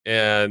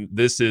And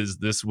this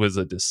was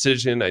a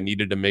decision I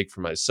needed to make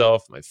for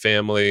myself, my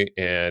family,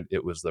 and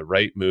it was the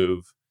right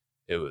move.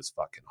 It was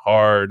fucking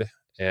hard.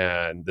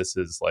 And this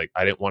is like,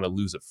 I didn't want to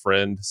lose a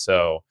friend,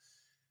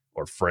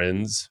 or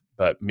friends,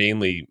 but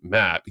mainly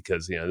Matt,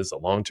 because, this is a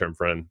long-term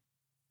friend.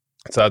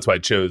 So that's why I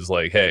chose,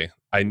 like, hey,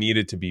 I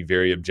needed to be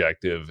very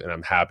objective, and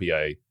I'm happy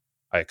I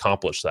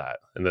accomplished that.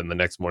 And then the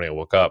next morning I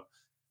woke up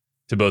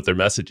to both their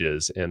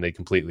messages and they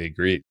completely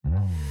agreed.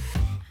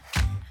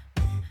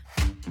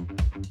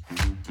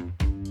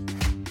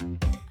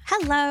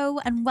 Hello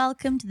and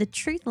welcome to the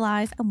Truth,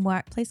 Life and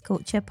Workplace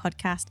Culture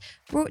podcast,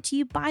 brought to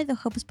you by the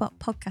HubSpot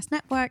Podcast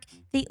Network,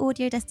 the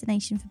audio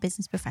destination for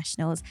business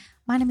professionals.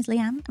 My name is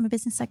Leanne. I'm a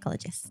business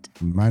psychologist.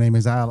 My name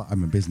is Al.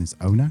 I'm a business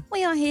owner.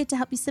 We are here to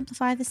help you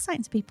simplify the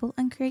science of people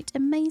and create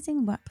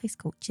amazing workplace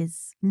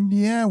cultures.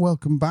 Yeah,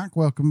 welcome back.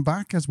 Welcome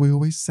back. As we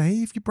always say,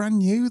 if you're brand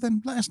new,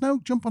 then let us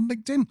know. Jump on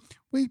LinkedIn.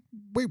 Well,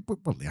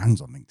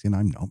 Leanne's on LinkedIn.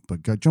 I'm not,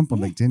 but go jump on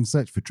LinkedIn,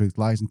 search for Truth,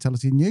 Lies, and tell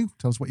us you're new.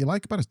 Tell us what you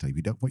like about us. Tell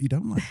us what you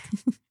don't like.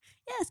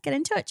 Yes, get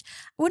in touch.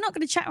 We're not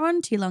going to chat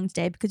on too long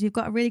today because we've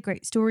got a really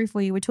great story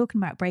for you. We're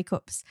talking about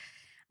breakups.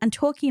 And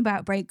talking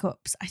about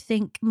breakups, I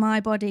think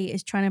my body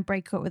is trying to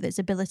break up with its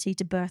ability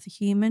to birth a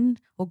human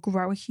or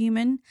grow a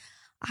human.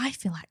 I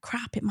feel like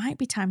crap. It might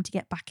be time to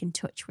get back in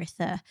touch with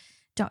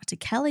Dr.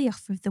 Kelly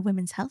off of the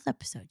Women's Health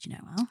episode,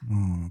 Al.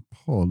 Oh,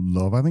 poor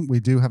love. I think we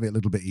do have it a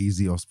little bit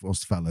easy, us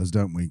fellas,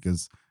 don't we?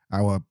 Because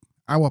our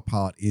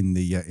part in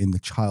the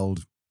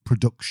child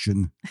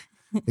production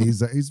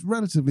is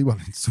relatively, well,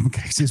 in some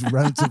cases,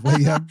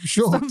 relatively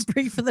short. Some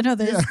briefer than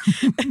others.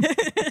 Yeah.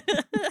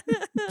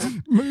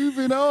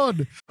 Moving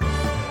on.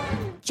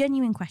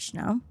 Genuine question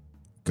now.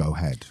 Go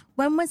ahead.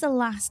 When was the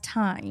last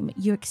time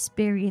you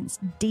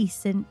experienced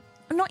decent,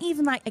 not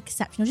even like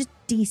exceptional, just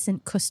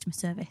decent customer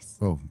service?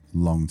 Oh,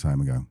 long time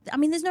ago. I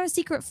mean, there's no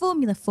secret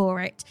formula for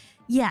it.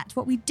 Yet,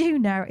 what we do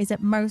know is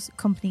that most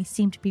companies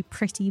seem to be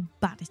pretty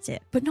bad at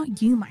it. But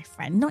not you, my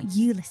friend, not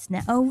you,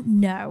 listener. Oh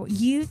no,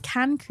 you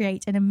can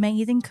create an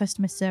amazing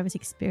customer service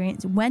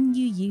experience when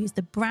you use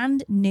the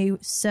brand new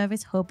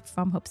Service Hub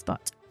from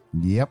HubSpot.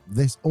 Yep,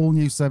 this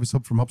all-new Service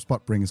Hub from HubSpot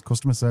brings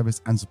customer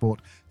service and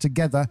support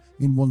together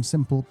in one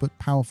simple but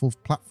powerful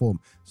platform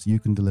so you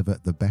can deliver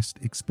the best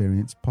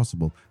experience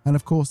possible. And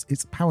of course,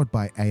 it's powered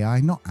by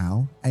AI, not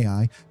Al,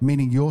 AI,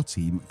 meaning your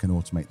team can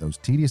automate those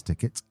tedious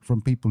tickets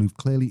from people who've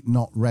clearly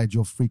not read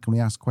your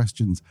frequently asked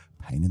questions.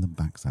 Pain in the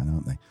backside,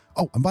 aren't they?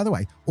 Oh, and by the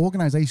way,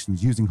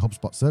 organizations using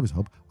HubSpot Service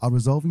Hub are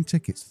resolving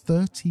tickets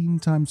 13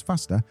 times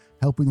faster,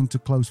 helping them to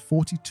close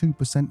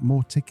 42%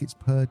 more tickets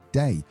per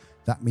day.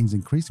 That means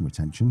increasing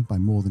retention by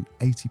more than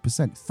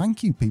 80%.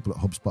 Thank you, people at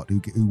HubSpot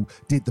who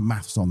did the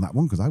maths on that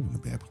one, because I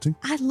wouldn't be able to.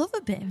 I love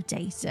a bit of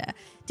data.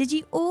 Did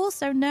you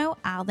also know,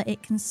 Al, that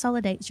it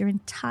consolidates your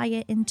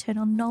entire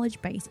internal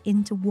knowledge base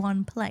into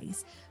one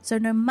place? So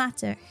no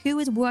matter who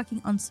is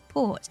working on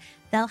support,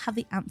 they'll have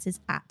the answers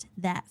at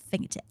their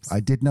fingertips.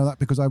 I did know that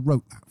because I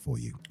wrote that for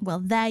you.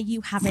 Well, there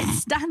you have it.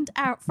 Stand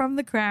out from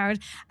the crowd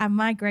and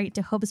migrate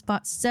to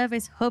HubSpot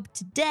Service Hub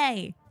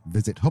today.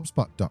 Visit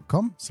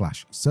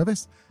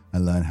HubSpot.com/service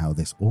and learn how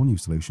this all-new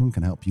solution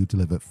can help you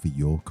deliver for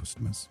your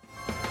customers.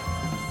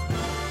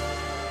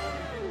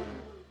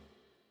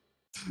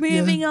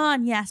 Moving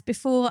on, yes,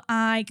 before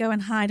I go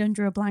and hide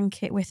under a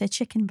blanket with a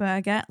chicken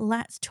burger,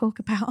 let's talk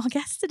about our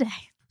guest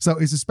today. So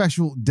it's a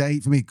special day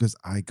for me because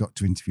I got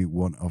to interview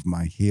one of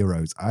my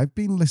heroes. I've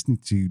been listening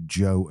to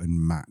Joe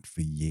and Matt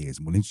for years,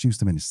 and we'll introduce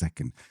them in a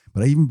second.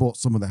 But I even bought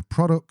some of their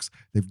products.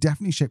 They've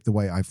definitely shaped the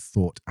way I've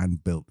thought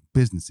and built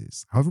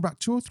businesses. However, about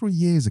 2 or 3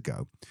 years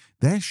ago,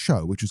 their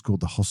show, which was called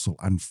The Hustle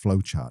and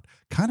Flowchart,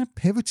 kind of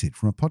pivoted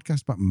from a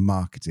podcast about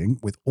marketing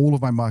with all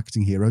of my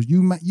marketing heroes.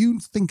 You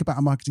think about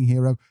a marketing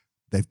hero,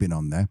 they've been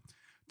on there,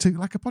 to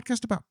like a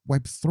podcast about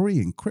Web3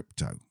 and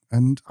crypto.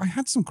 And I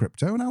had some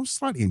crypto and I was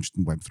slightly interested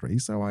in Web3,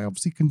 so I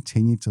obviously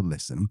continued to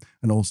listen.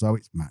 And also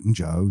it's Matt and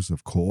Joe's,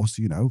 of course,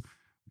 they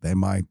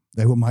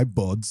were my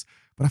buds.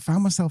 But I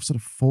found myself sort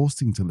of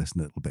forcing to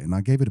listen a little bit and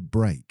I gave it a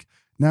break.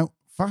 Now,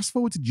 fast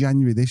forward to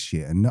January this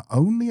year, and not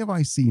only have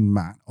I seen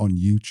Matt on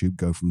YouTube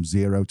go from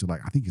 0 to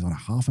I think he's on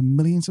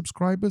 500,000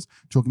 subscribers,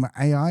 talking about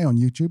AI on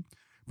YouTube,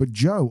 but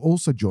Joe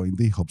also joined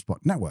the HubSpot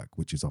network,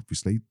 which is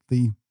obviously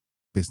the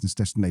business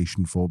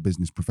destination for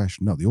business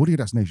professionals. No, the audio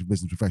destination for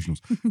business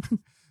professionals.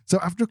 So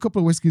after a couple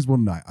of whiskeys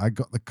one night, I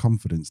got the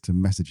confidence to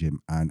message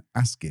him and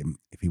ask him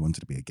if he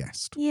wanted to be a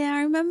guest. Yeah,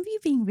 I remember you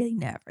being really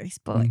nervous,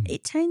 but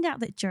it turned out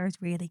that Joe's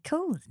really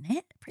cool, isn't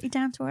it? Pretty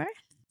down to earth.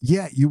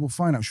 Yeah, you will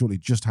find out shortly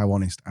just how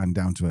honest and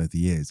down to earth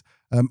he is.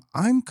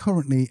 I'm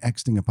currently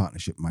exiting a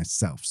partnership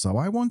myself, so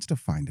I wanted to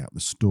find out the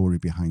story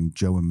behind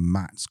Joe and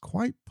Matt's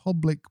quite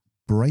public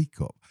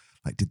breakup.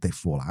 Like, did they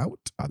fall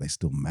out? Are they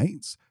still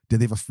mates? Did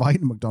they have a fight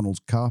in a McDonald's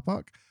car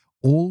park?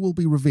 All will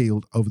be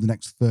revealed over the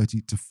next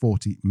 30 to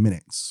 40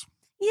 minutes.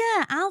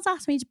 Yeah, Al's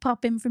asked me to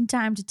pop in from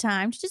time to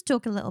time to just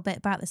talk a little bit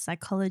about the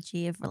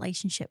psychology of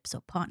relationships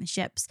or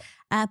partnerships.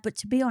 But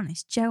to be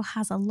honest, Joe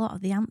has a lot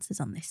of the answers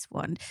on this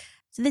one.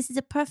 So this is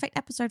a perfect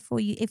episode for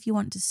you if you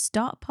want to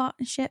start a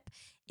partnership,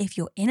 if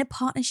you're in a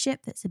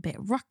partnership that's a bit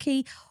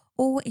rocky,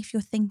 or if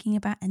you're thinking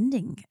about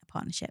ending a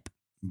partnership.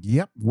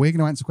 Yep, we're going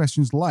to answer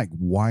questions like,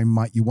 why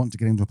might you want to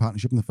get into a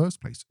partnership in the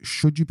first place?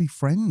 Should you be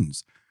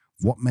friends?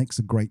 What makes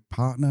a great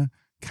partner?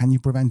 Can you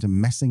prevent a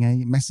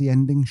messy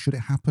ending should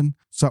it happen?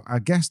 So our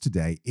guest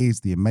today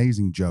is the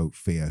amazing Joe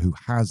Fier, who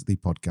has the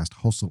podcast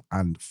Hustle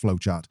and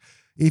Flowchart.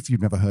 If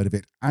you've never heard of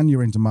it and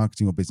you're into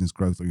marketing or business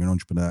growth or you're an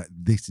entrepreneur,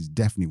 this is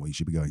definitely what you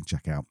should be going to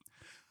check out.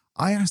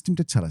 I asked him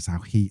to tell us how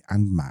he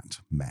and Matt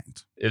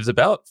met. It was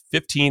about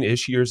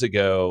 15-ish years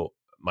ago.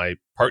 My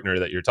partner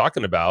that you're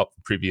talking about,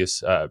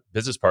 previous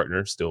business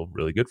partner, still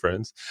really good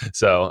friends.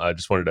 So I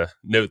just wanted to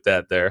note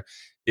that there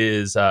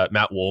is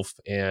Matt Wolf.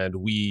 And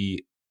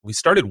we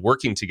started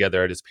working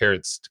together at his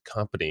parents'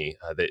 company.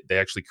 They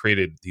actually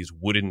created these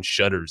wooden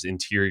shutters,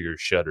 interior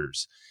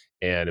shutters.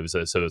 And it was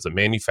a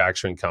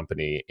manufacturing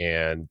company,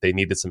 and they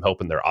needed some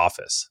help in their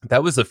office.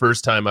 That was the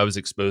first time I was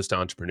exposed to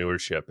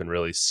entrepreneurship and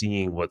really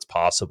seeing what's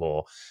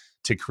possible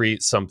to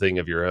create something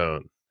of your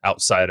own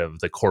outside of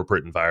the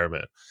corporate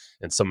environment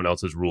and someone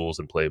else's rules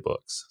and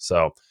playbooks.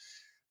 So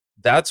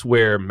that's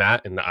where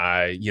Matt and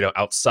I,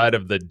 outside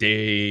of the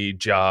day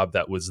job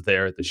that was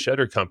there at the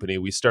shutter company,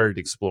 we started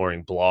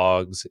exploring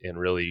blogs and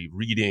really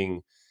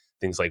reading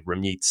things like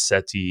Ramit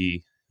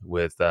Sethi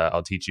with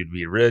I'll Teach You to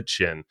Be Rich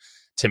and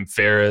Tim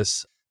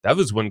Ferriss. That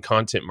was when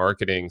content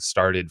marketing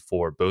started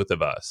for both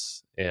of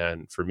us.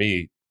 And for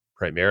me,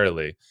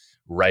 primarily,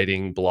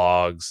 writing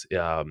blogs,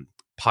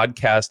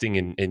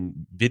 podcasting and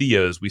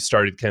videos. We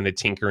started kind of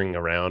tinkering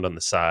around on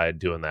the side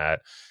doing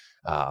that.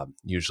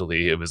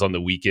 Usually it was on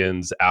the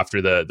weekends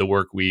after the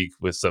work week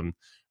with some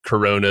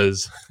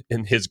Coronas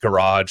in his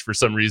garage. For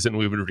some reason,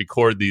 we would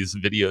record these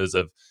videos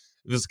of,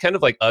 it was kind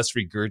of like us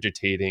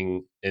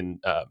regurgitating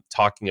and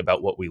talking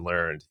about what we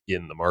learned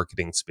in the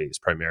marketing space,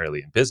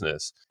 primarily in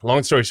business.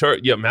 Long story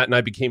short, Matt and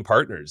I became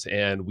partners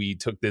and we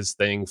took this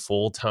thing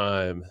full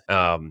time.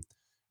 But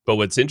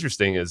what's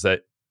interesting is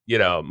that,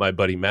 my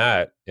buddy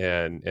Matt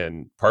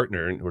and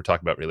partner, and we're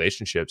talking about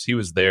relationships, he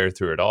was there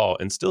through it all.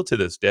 And still to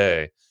this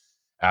day,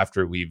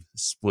 after we've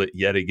split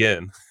yet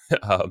again,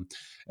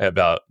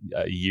 about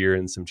a year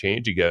and some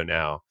change ago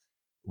now,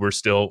 we're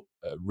still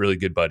really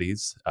good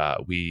buddies.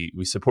 We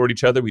support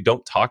each other. We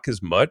don't talk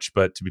as much,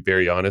 but to be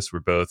very honest,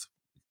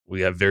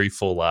 we have very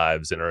full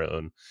lives in our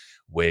own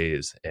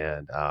ways.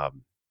 And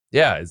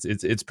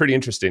it's pretty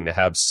interesting to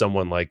have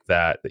someone like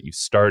that you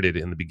started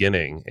in the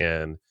beginning,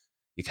 and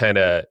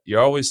you're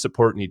always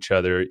supporting each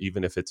other,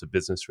 even if it's a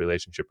business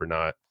relationship or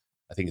not.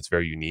 I think it's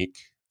very unique.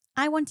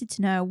 I wanted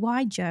to know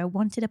why Joe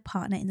wanted a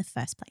partner in the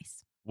first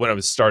place. When I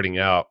was starting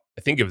out,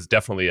 I think it was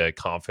definitely a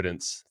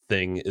confidence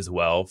thing as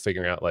well,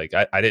 figuring out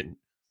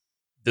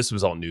this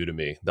was all new to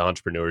me, the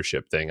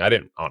entrepreneurship thing. I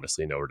didn't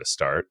honestly know where to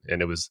start.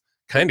 And it was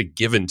kind of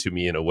given to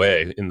me in a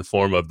way in the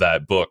form of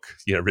that book,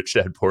 Rich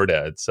Dad, Poor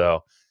Dad.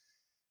 So,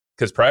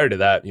 because prior to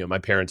that, my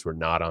parents were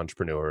not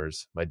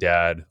entrepreneurs. My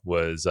dad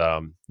was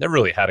never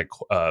really had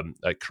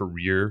a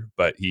career,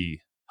 but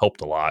he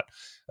helped a lot,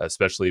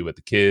 especially with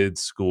the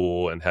kids,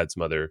 school, and had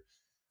some other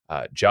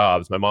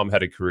jobs. My mom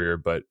had a career,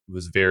 but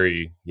was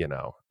very,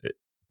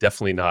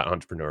 definitely not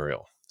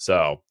entrepreneurial.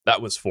 So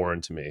that was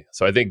foreign to me.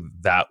 So I think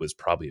that was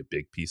probably a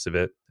big piece of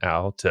it,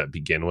 Al, to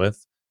begin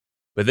with.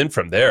 But then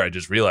from there, I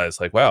just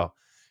realized wow,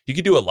 you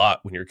can do a lot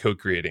when you're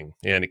co-creating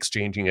and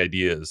exchanging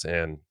ideas.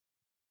 And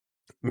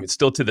I mean,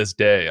 still to this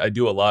day, I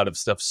do a lot of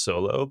stuff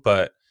solo,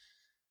 but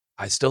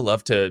I still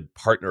love to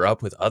partner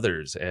up with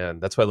others.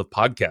 And that's why I love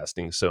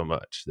podcasting so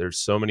much. There's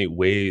so many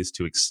ways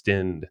to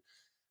extend,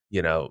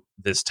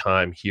 this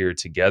time here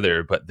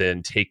together, but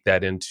then take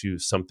that into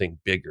something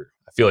bigger.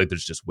 I feel like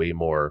there's just way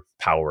more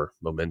power,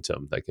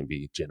 momentum that can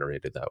be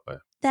generated that way.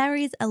 There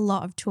is a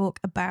lot of talk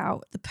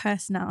about the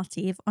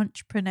personality of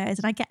entrepreneurs,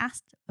 and I get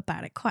asked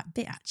about it quite a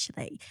bit,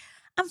 actually.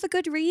 And for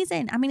good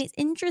reason. I mean, it's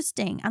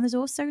interesting. And there's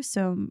also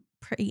some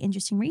pretty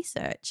interesting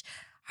research.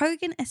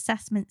 Hogan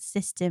Assessment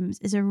Systems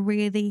is a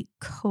really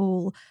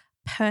cool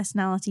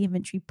personality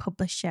inventory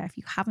publisher. If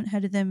you haven't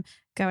heard of them,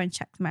 go and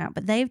check them out.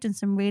 But they've done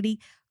some really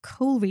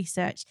cool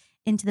research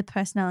into the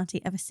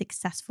personality of a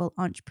successful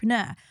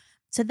entrepreneur.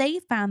 So they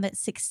found that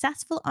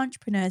successful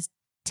entrepreneurs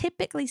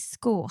typically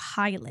score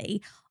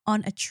highly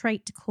on a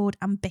trait called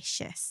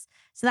ambitious.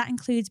 So that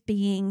includes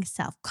being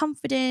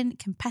self-confident,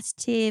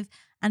 competitive,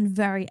 and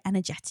very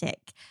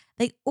energetic.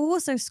 They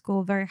also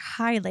score very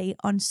highly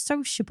on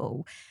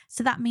sociable.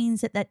 So that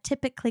means that they're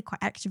typically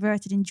quite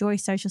extroverted, enjoy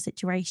social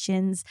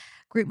situations,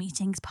 group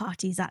meetings,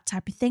 parties, that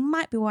type of thing.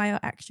 Might be why our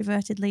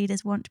extroverted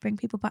leaders want to bring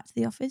people back to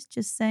the office,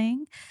 just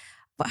saying.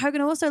 But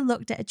Hogan also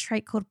looked at a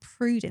trait called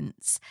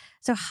prudence.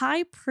 So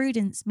high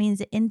prudence means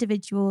that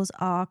individuals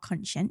are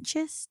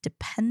conscientious,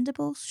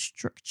 dependable,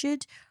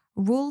 structured,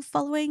 rule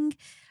following.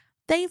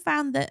 They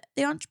found that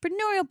the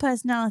entrepreneurial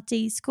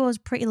personality scores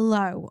pretty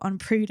low on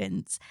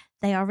prudence.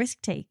 They are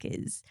risk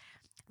takers.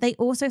 They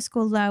also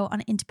score low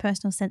on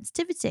interpersonal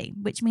sensitivity,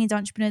 which means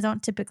entrepreneurs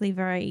aren't typically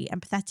very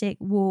empathetic,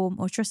 warm,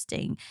 or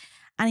trusting.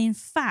 And in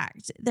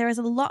fact, there is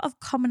a lot of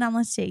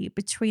commonality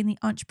between the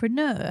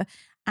entrepreneur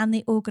and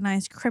the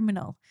organized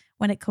criminal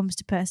when it comes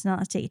to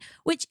personality,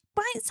 which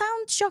might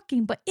sound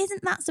shocking, but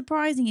isn't that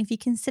surprising if you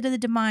consider the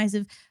demise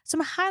of some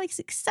highly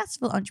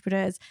successful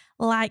entrepreneurs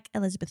like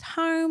Elizabeth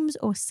Holmes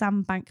or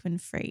Sam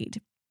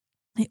Bankman-Fried.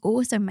 It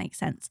also makes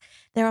sense.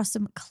 There are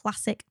some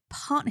classic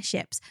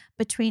partnerships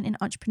between an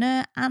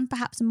entrepreneur and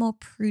perhaps a more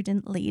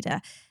prudent leader.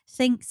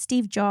 Think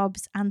Steve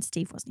Jobs and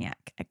Steve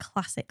Wozniak, a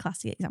classic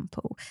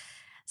example.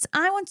 So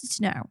I wanted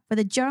to know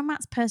whether Joe and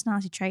Matt's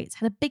personality traits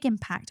had a big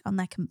impact on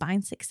their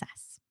combined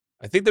success.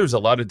 I think there was a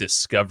lot of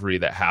discovery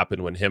that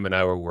happened when him and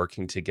I were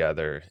working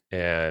together.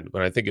 And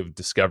when I think of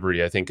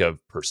discovery, I think of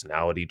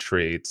personality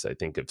traits. I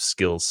think of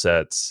skill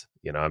sets.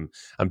 I'm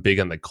big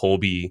on the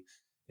Colby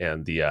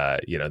and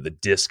the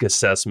DISC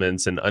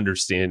assessments and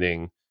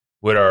understanding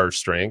what are our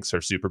strengths, our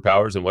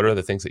superpowers, and what are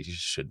the things that you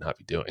should not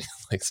be doing.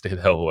 Like, stay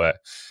the hell away.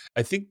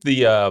 I think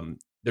there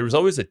was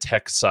always a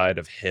tech side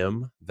of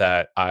him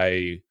that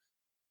I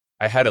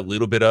had a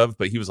little bit of,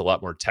 but he was a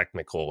lot more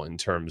technical in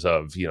terms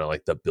of,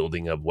 like the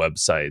building of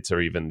websites or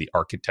even the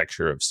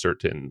architecture of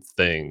certain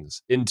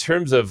things. In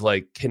terms of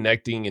like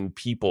connecting in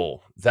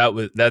people,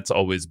 that's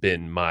always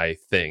been my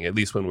thing, at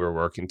least when we were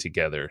working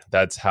together.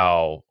 That's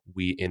how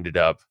we ended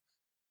up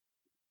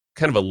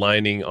kind of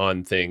aligning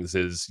on things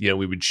is,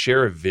 we would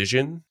share a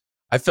vision.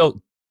 I felt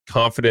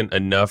confident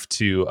enough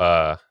to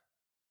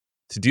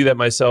do that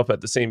myself.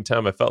 At the same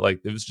time, I felt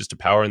like it was just a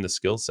power in the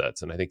skill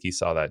sets. And I think he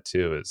saw that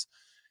too, is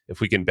if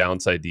we can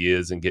bounce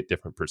ideas and get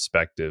different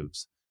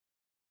perspectives.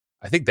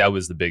 I think that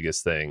was the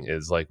biggest thing,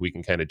 is like we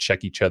can kind of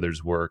check each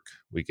other's work.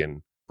 We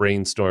can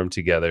brainstorm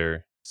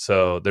together.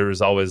 So there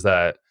was always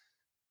that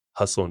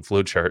hustle and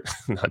flow chart,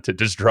 not to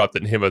just drop the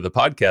name of the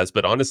podcast,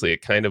 but honestly,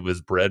 it kind of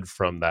was bred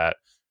from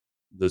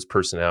those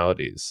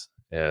personalities,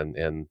 and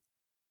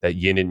that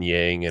yin and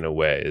yang in a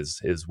way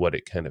is what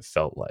it kind of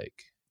felt like.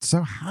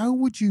 So how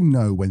would you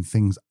know when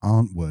things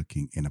aren't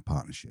working in a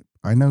partnership?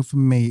 I know for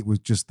me, it was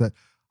just that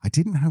I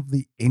didn't have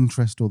the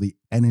interest or the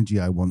energy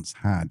I once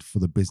had for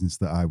the business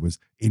that I was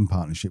in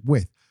partnership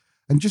with.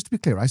 And just to be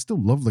clear, I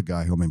still love the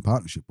guy who I'm in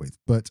partnership with,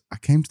 but I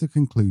came to the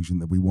conclusion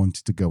that we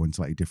wanted to go in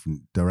slightly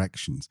different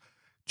directions.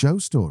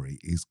 Joe's story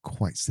is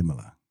quite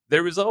similar.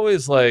 There was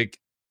always like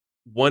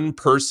one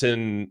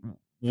person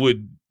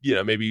would,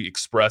 maybe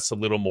express a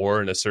little more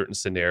in a certain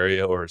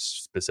scenario or a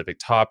specific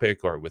topic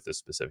or with a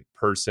specific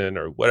person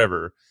or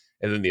whatever.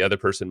 And then the other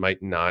person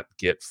might not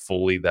get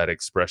fully that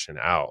expression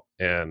out.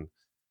 And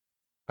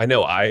I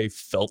know I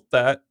felt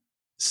that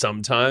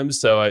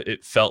sometimes. So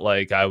it felt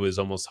like I was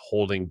almost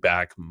holding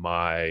back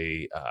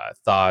my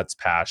thoughts,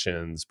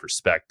 passions,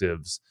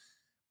 perspectives,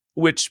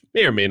 which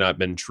may or may not have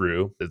been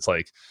true. It's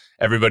like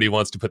everybody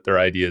wants to put their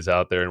ideas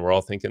out there and we're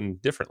all thinking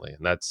differently,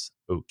 and that's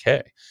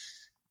okay.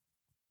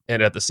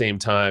 And at the same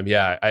time,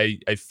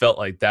 I felt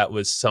like that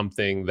was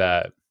something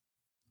that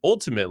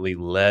ultimately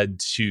led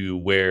to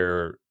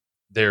where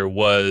there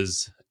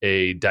was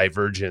a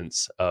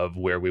divergence of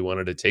where we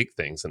wanted to take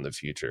things in the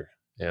future.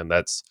 And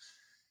that's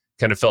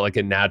kind of felt like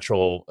a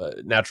natural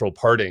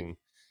parting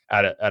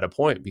at a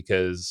point,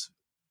 because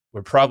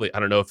we're probably, I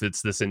don't know if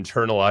it's this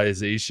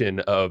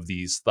internalization of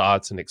these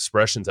thoughts and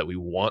expressions that we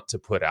want to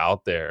put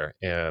out there.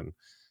 And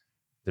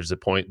there's a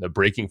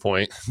breaking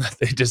point that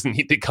they just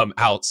need to come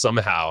out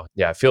somehow.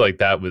 Yeah, I feel like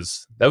that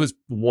was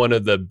one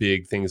of the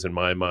big things in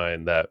my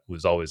mind that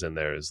was always in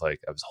there, is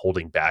like I was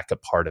holding back a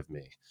part of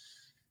me.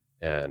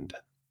 And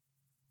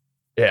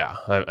yeah,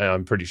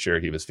 I'm pretty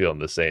sure he was feeling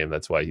the same.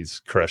 That's why he's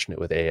crushing it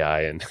with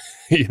AI and,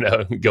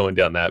 going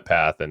down that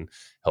path and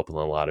helping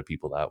a lot of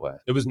people that way.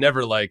 It was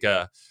never like,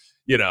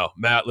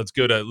 Matt, let's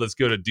go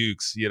to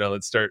Duke's,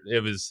 let's start.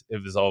 It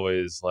was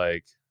always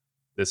like,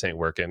 this ain't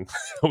working.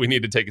 We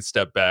need to take a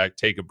step back,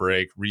 take a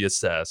break,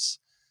 reassess,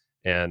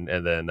 and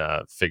then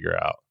figure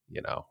out,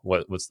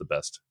 what's the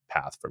best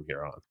path from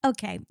here on.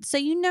 Okay, so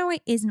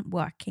it isn't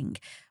working,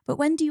 but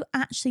when do you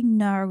actually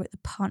know the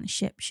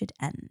partnership should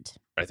end?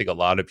 I think a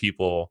lot of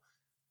people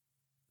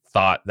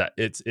thought that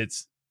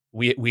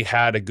we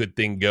had a good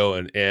thing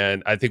going,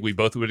 and I think we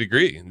both would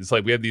agree. It's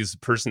like we have these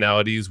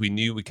personalities.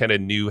 We kind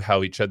of knew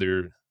how each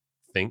other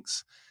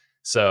thinks.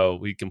 So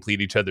we complete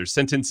each other's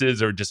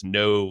sentences, or just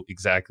know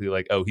exactly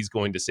like, oh, he's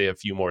going to say a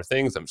few more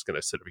things. I'm just going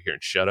to sit over here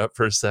and shut up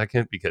for a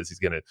second because he's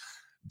going to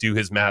do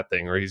his Matt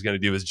thing, or he's going to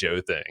do his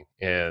Joe thing.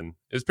 And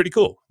it was pretty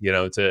cool.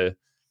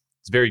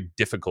 It's very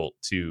difficult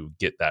to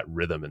get that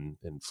rhythm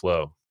and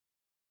flow.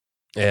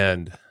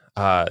 And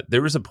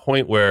there was a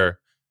point where,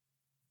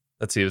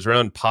 let's see, it was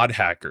around Pod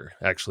Hacker,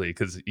 actually,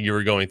 because you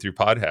were going through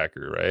Pod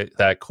Hacker, right?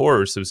 That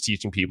course was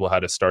teaching people how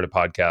to start a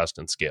podcast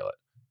and scale it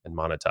and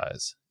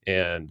monetize.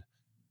 And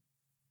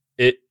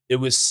it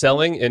was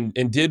selling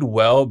and did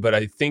well, but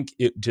I think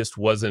it just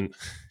wasn't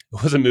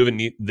moving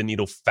the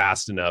needle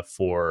fast enough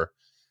for.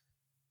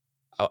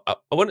 I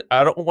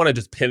don't want to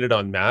just pin it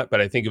on Matt, but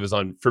I think it was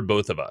for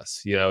both of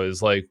us. It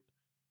was like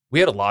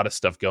we had a lot of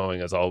stuff going,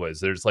 as always.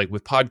 There's like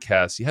with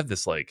podcasts, you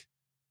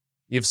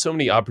have so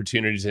many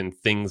opportunities and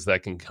things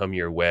that can come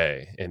your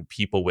way, and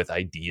people with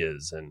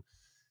ideas. And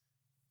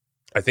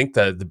I think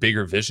that the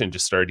bigger vision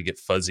just started to get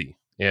fuzzy,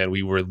 and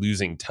we were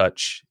losing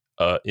touch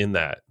in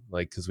that.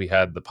 like, because we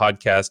had the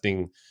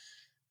podcasting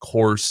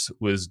course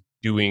was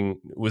doing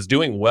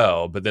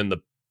well, but then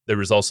there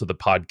was also the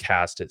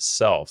podcast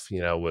itself,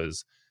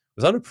 was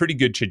on a pretty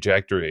good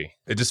trajectory.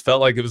 It just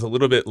felt like it was a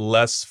little bit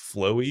less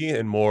flowy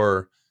and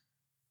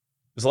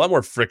there's a lot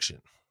more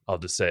friction, I'll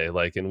just say.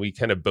 Like, and we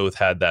kind of both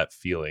had that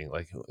feeling,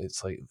 like,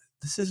 it's like,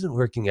 this isn't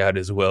working out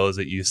as well as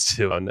it used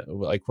to. And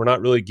like, we're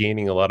not really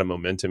gaining a lot of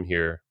momentum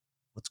here.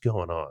 What's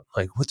going on?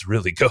 Like, what's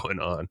really going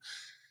on?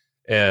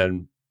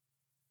 And,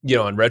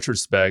 in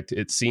retrospect,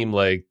 it seemed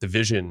like the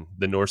vision,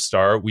 the North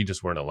Star, we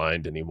just weren't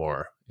aligned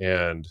anymore.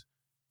 And,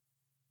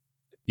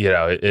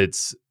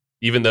 it's,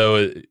 even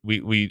though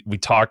we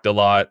talked a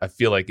lot, I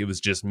feel like it was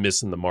just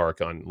missing the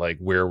mark on like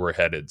where we're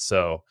headed.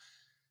 So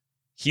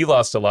he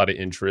lost a lot of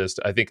interest.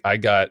 I think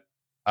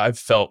I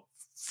felt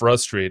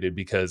frustrated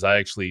because I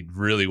actually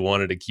really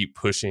wanted to keep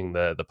pushing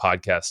the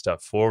podcast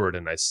stuff forward.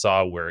 And I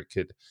saw where it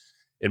could,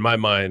 in my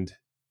mind,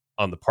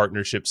 on the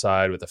partnership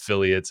side with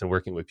affiliates and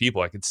working with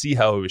people, I could see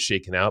how it was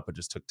shaking out, but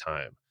just took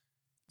time.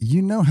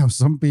 You know how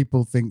some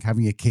people think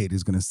having a kid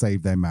is going to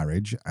save their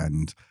marriage,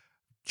 and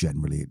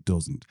generally it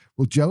doesn't.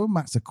 Well, Joe and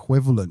Matt's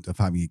equivalent of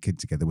having a kid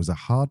together was a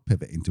hard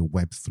pivot into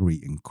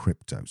Web3 and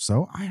crypto.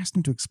 So I asked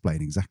him to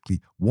explain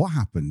exactly what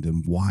happened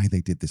and why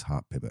they did this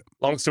hard pivot.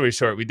 Long story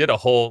short,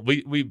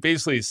 we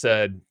basically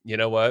said, you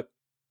know what?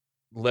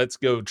 Let's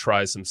go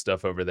try some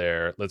stuff over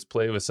there. Let's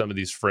play with some of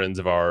these friends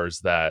of ours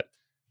that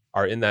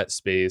are in that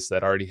space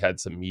that already had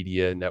some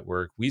media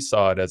network. We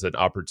saw it as an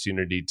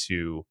opportunity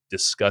to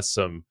discuss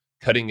some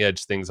cutting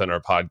edge things on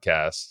our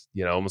podcast,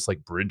 almost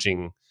like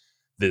bridging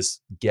this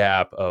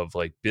gap of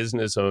like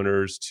business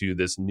owners to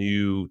this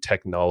new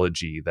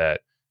technology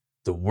that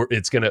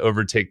it's going to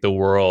overtake the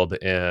world,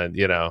 and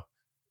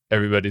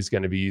everybody's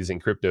going to be using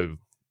crypto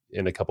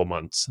in a couple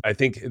months. I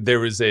think it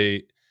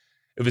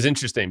was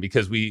interesting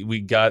because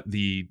we got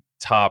the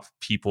top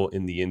people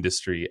in the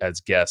industry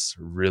as guests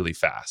really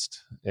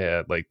fast,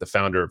 and like the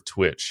founder of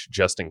Twitch,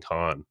 Justin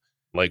Kahn.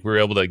 Like, we were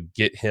able to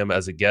get him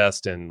as a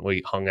guest, and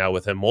we hung out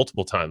with him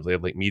multiple times. We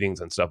had like meetings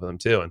and stuff with him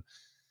too.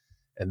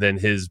 And then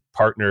his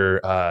partner,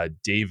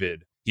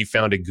 David, he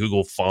founded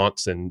Google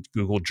Fonts and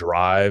Google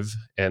Drive,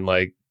 and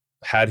like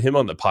had him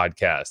on the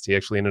podcast. He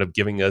actually ended up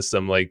giving us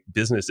some like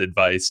business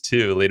advice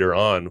too later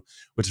on,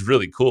 which is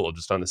really cool,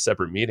 just on a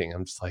separate meeting.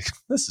 I'm just like,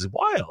 this is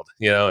wild,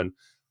 and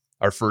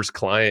our first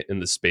client in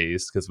the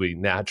space, because we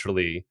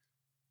naturally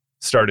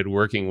started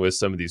working with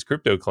some of these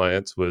crypto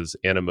clients, was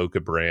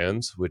Animoca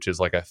Brands, which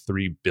is like a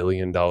 $3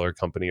 billion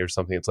company or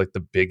something. It's like the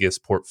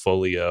biggest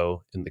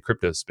portfolio in the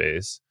crypto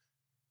space.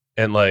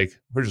 And like,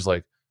 we're just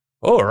like,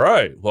 oh, all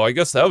right, well, I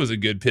guess that was a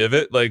good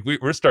pivot. Like,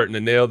 we're starting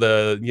to nail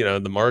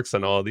the marks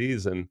on all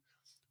these. And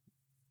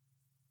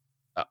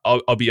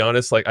I'll be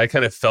honest, like, I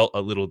kind of felt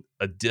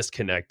a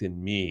disconnect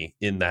in me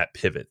in that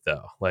pivot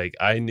though. Like,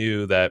 I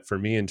knew that for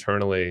me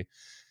internally,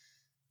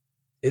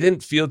 it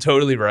didn't feel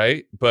totally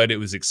right, but it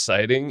was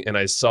exciting. And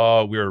I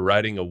saw we were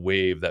riding a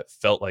wave that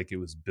felt like it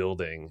was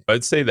building.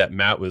 I'd say that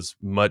Matt was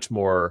much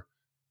more,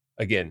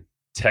 again,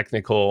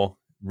 technical,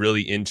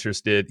 really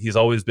interested. He's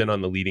always been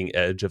on the leading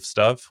edge of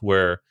stuff,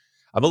 where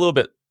I'm a little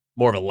bit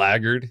more of a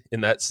laggard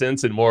in that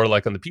sense, and more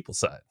like on the people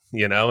side,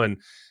 and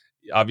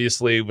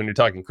obviously when you're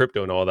talking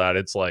crypto and all that,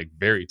 it's like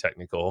very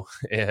technical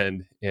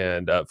and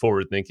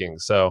forward thinking.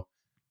 So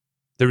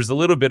there was a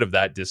little bit of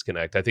that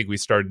disconnect. I think we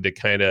started to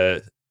kind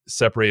of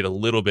separate a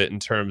little bit in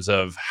terms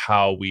of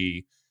how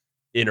we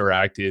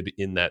interacted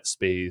in that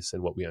space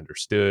and what we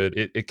understood.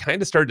 It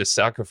kind of started to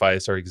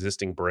sacrifice our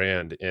existing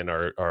brand and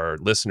our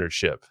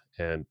listenership,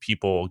 and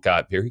people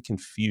got very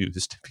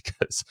confused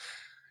because,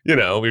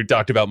 we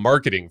talked about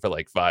marketing for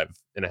like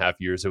 5.5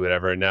 years or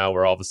whatever. And now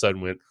we're all of a sudden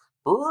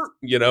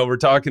we're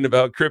talking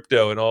about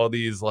crypto and all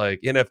these like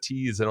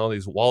NFTs and all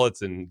these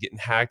wallets and getting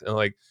hacked, and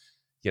like,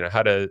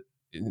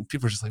 and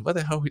people are just like, what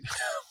the hell?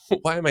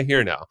 Why am I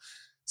here now?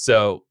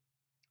 So,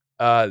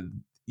 at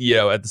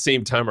the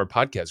same time, our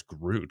podcast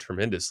grew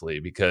tremendously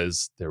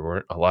because there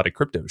weren't a lot of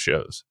crypto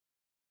shows.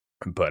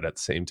 But at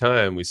the same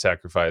time, we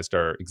sacrificed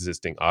our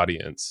existing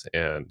audience.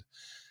 And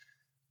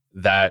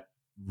that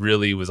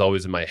really was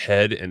always in my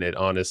head. And it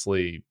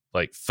honestly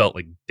like felt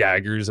like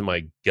daggers in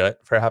my gut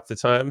for half the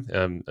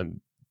time.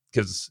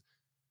 Because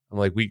I'm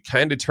like, we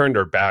kind of turned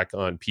our back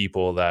on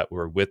people that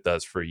were with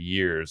us for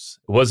years.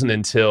 It wasn't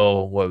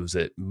until, what was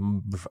it,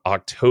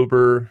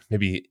 October,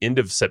 maybe end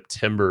of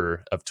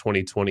September of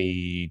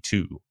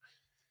 2022,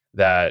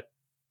 that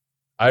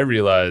I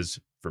realized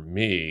for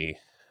me,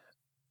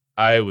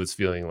 I was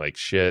feeling like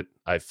shit.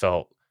 I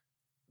felt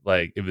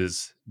like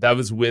that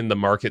was when the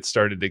market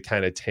started to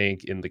kind of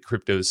tank in the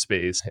crypto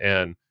space.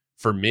 And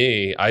for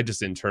me, I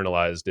just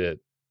internalized it.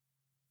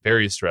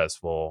 Very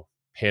stressful,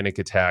 panic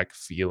attack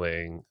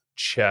feeling,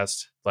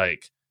 chest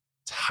like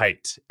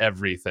tight,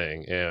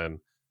 everything. And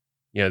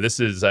I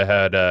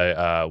had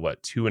a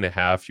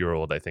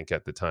 2.5-year-old, I think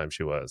at the time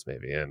she was,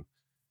 maybe. And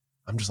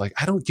I'm just like,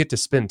 I don't get to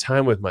spend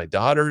time with my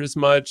daughter as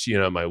much,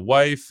 my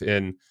wife.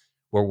 And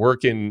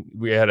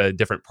we had a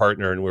different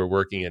partner and we were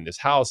working in his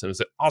house, and it was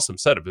an awesome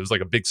setup. It was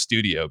like a big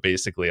studio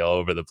basically all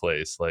over the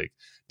place, like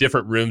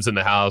different rooms in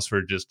the house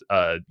were just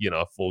a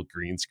full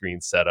green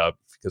screen setup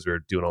because we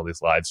were doing all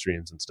these live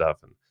streams and stuff.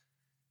 And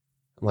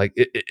like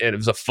and it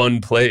was a fun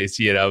place,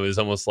 it was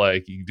almost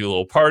like you do a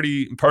little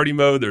party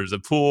mode, there's a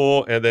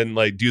pool, and then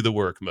like do the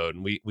work mode.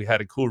 And we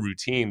had a cool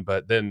routine,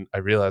 but then I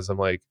realized I'm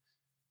like,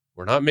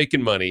 we're not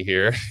making money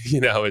here.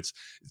 It's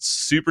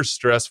super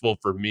stressful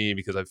for me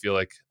because I feel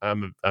like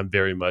I'm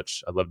very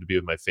much, I love to be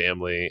with my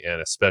family,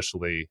 and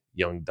especially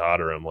young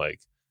daughter. I'm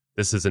like,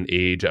 this is an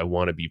age I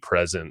want to be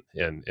present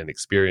and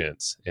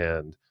experience.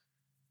 And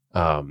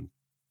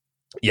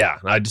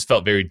I just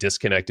felt very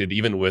disconnected,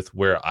 even with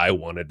where I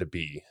wanted to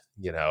be,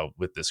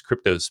 with this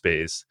crypto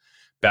space.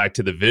 Back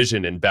to the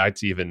vision and back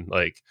to even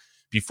like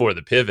before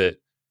the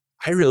pivot,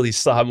 I really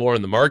saw more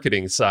on the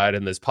marketing side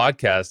in this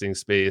podcasting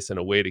space and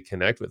a way to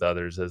connect with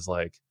others as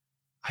like,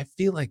 I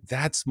feel like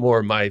that's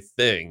more my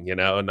thing,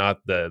 not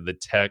the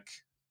tech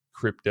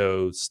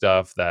crypto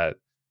stuff that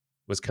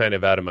was kind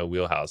of out of my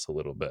wheelhouse a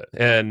little bit.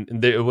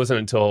 And it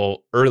wasn't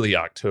until early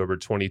October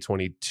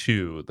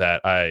 2022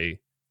 that I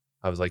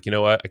was like, you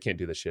know what? I can't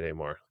do this shit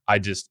anymore.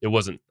 It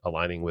wasn't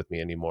aligning with me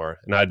anymore.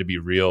 And I had to be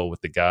real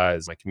with the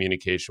guys. My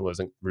communication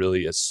wasn't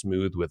really as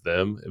smooth with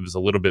them. It was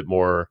a little bit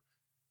more,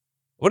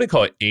 I wouldn't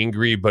call it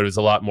angry, but it was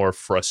a lot more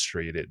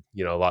frustrated,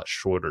 a lot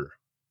shorter.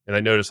 And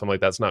I noticed, I'm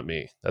like, that's not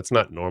me. That's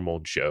not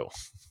normal Joe.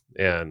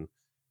 And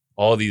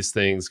all these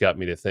things got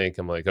me to think,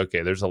 I'm like,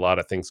 okay, there's a lot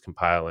of things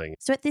compiling.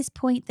 So at this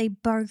point, they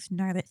both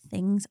know that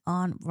things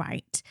aren't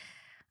right.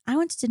 I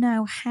wanted to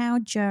know how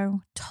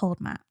Joe told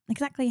Matt.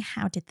 Exactly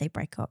how did they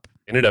break up?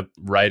 Ended up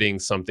writing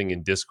something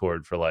in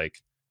Discord for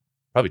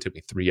probably took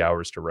me 3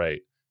 hours to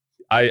write.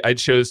 I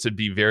chose to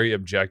be very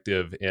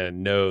objective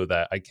and know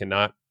that I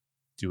cannot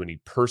do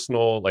any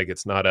personal, like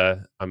it's not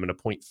I'm going to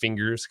point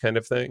fingers kind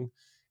of thing.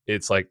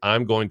 It's like,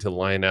 I'm going to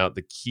line out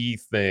the key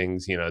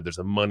things. There's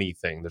a money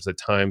thing, there's a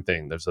time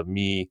thing, there's a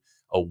me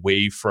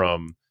away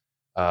from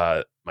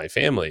my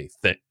family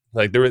thing.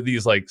 Like there were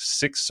these like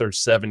 6 or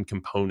 7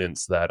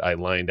 components that I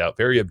lined out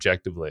very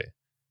objectively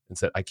and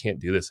said, I can't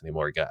do this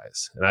anymore,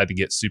 guys. And I had to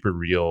get super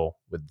real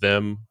with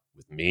them,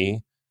 with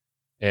me.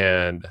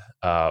 And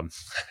I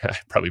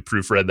probably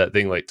proofread that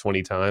thing like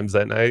 20 times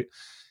that night.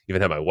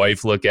 Even had my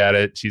wife look at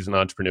it. She's an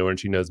entrepreneur and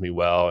she knows me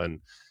well. And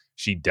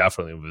she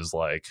definitely was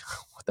like,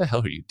 what the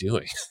hell are you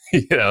doing?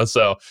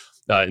 So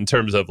in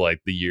terms of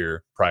like the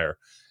year prior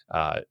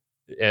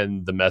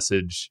and the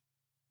message,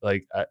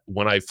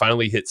 when I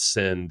finally hit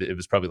send, it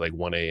was probably like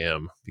 1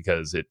 a.m.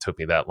 because it took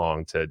me that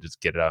long to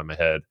just get it out of my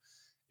head.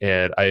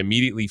 And I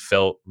immediately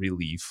felt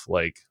relief,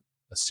 like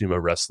a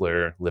sumo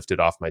wrestler lifted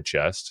off my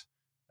chest.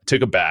 I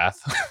took a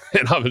bath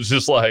and I was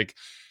just like,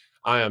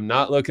 I am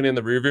not looking in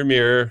the rearview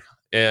mirror.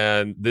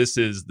 And this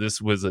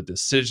was a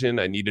decision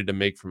I needed to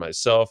make for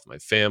myself, my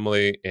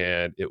family,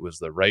 and it was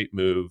the right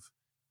move.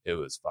 It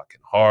was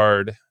fucking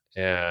hard.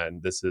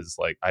 And this is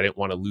like, I didn't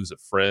want to lose a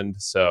friend,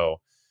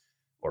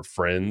 or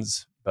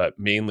friends, but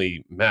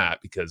mainly Matt,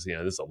 because,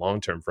 this is a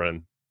long-term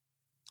friend.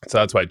 So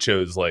that's why I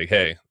chose like,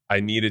 hey, I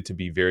needed to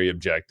be very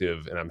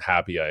objective, and I'm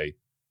happy I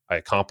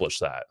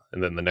accomplished that.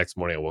 And then the next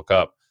morning I woke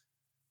up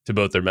to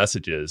both their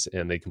messages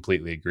and they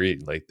completely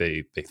agreed. Like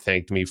they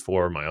thanked me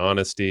for my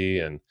honesty.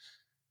 And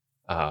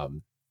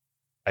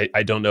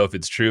I don't know if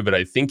it's true, but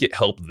I think it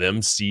helped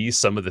them see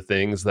some of the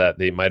things that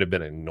they might have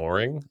been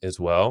ignoring as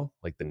well,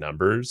 like the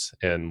numbers.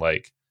 And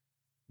like,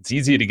 it's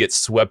easy to get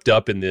swept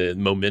up in the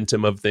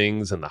momentum of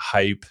things and the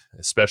hype,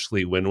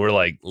 especially when we're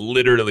like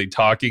literally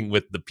talking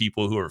with the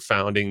people who are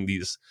founding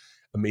these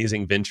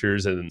amazing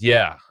ventures. And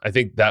yeah, I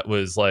think that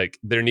was like,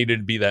 there needed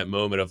to be that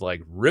moment of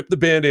like, rip the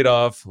Band-Aid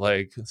off.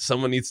 Like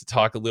someone needs to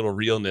talk a little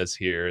realness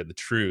here, the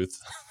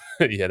truth,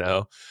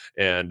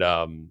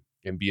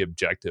 and be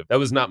objective. That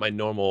was not my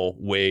normal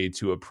way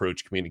to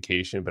approach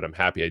communication, but I'm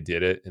happy I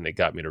did it. And it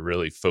got me to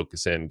really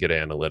focus in, get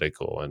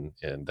analytical.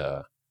 And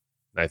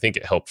I think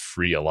it helped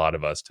free a lot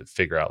of us to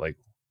figure out like,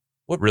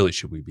 what really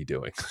should we be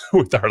doing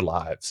with our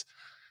lives?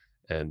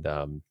 And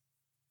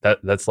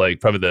that's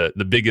like probably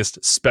the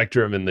biggest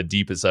spectrum and the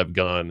deepest I've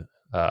gone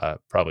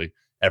probably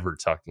ever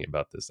talking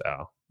about this,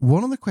 Al.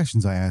 One of the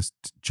questions I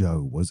asked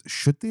Joe was,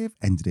 should they have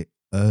ended it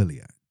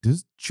earlier?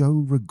 Does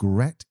Joe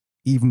regret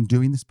even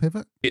doing this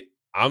pivot?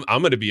 I'm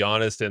going to be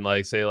honest and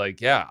like say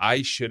like, yeah,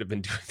 I should have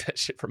been doing that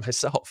shit for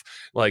myself.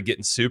 Like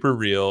getting super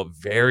real,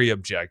 very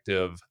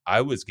objective.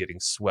 I was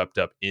getting swept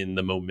up in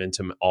the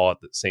momentum all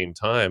at the same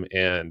time.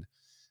 And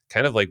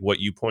kind of like what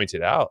you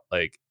pointed out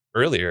like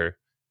earlier,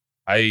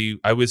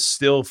 I was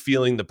still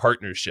feeling the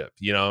partnership,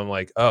 I'm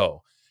like,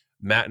 oh,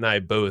 Matt and I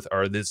both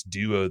are this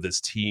duo,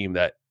 this team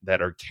that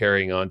are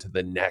carrying on to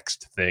the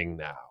next thing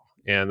now.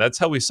 And that's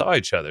how we saw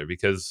each other,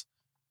 because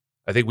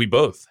I think we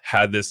both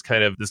had this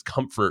kind of this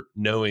comfort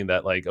knowing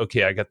that like,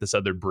 okay, I got this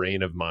other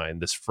brain of mine,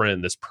 this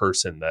friend, this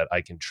person that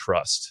I can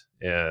trust.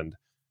 And,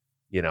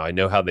 I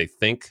know how they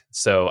think.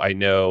 So I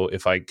know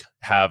if I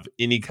have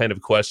any kind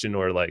of question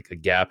or like a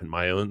gap in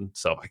my own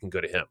self, I can go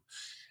to him.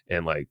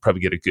 and like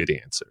probably get a good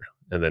answer,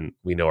 and then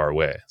we know our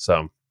way.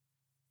 So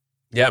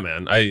yeah,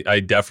 man, I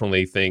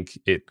definitely think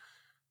it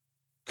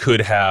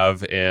could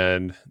have,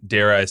 and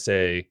dare I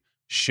say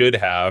should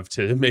have,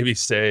 to maybe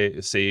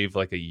save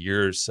like a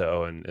year or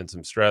so and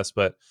some stress.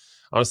 But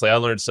honestly, I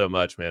learned so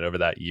much, man, over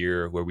that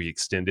year where we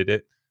extended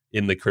it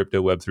in the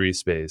crypto Web3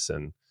 space.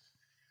 And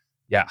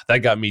yeah, that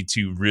got me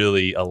to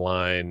really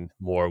align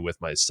more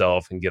with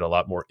myself and get a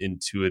lot more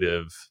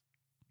intuitive,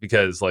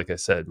 because like I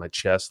said, my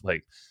chest,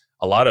 like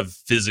a lot of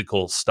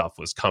physical stuff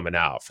was coming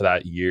out for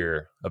that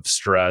year of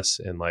stress.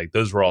 And like,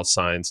 those were all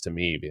signs to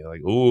me being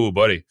like, "Ooh,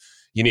 buddy,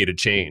 you need to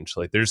change.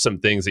 Like there's some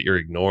things that you're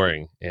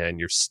ignoring and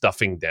you're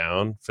stuffing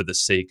down for the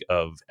sake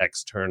of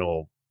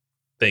external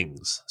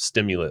things,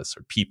 stimulus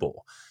or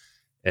people."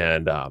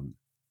 And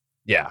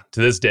yeah, to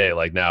this day,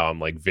 like now I'm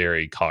like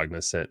very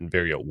cognizant and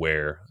very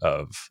aware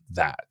of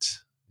that.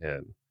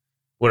 And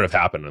wouldn't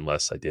have happened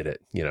unless I did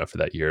it, for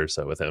that year or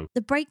so with him.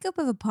 The breakup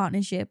of a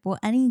partnership or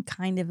any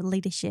kind of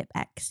leadership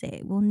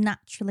exit will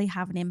naturally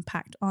have an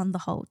impact on the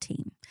whole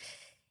team.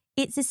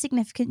 It's a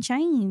significant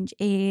change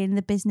in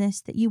the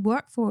business that you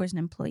work for as an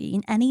employee,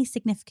 and any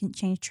significant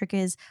change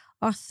triggers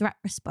our threat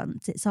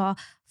response. It's our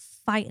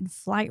fight and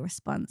flight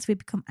response. We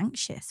become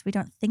anxious. We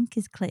don't think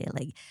as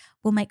clearly.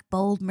 We'll make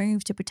bold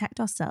moves to protect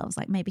ourselves,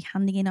 like maybe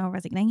handing in our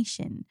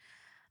resignation.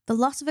 The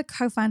loss of a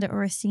co-founder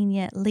or a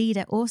senior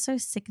leader also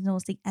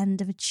signals the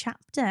end of a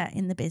chapter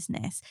in the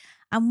business.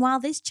 And while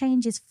this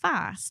change is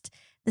fast,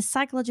 the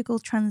psychological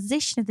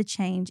transition of the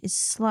change is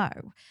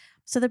slow.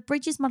 So the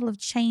Bridges model of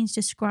change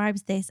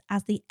describes this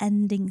as the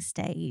ending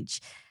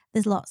stage.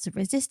 There's lots of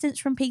resistance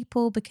from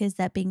people because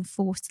they're being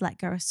forced to let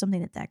go of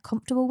something that they're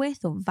comfortable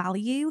with or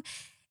value.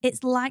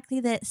 It's likely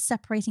that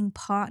separating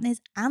partners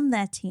and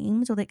their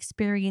teams will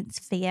experience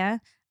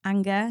fear,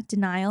 anger,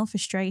 denial,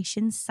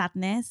 frustration,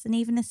 sadness, and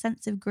even a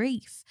sense of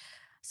grief.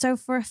 So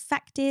for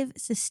effective,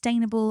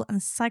 sustainable,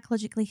 and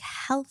psychologically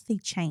healthy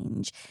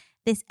change,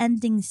 this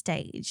ending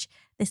stage,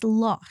 this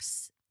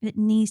loss, it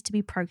needs to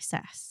be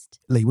processed.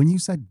 Lee, when you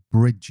said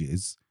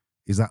Bridges,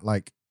 is that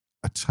like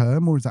a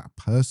term or is that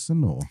a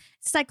person or?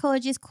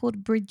 Psychologist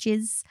called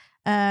Bridges,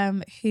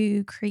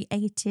 who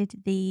created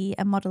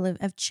a model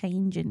of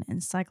change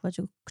and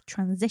psychological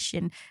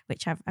transition,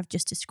 which I've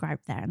just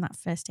described there. And that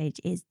first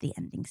stage is the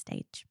ending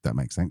stage. That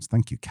makes sense.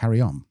 Thank you.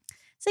 Carry on.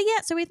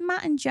 So with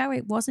Matt and Joe,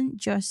 it wasn't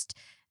just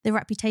the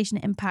reputation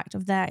impact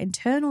of their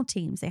internal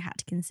teams they had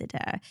to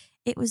consider.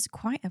 It was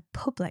quite a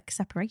public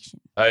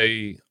separation.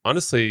 I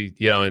honestly,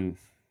 in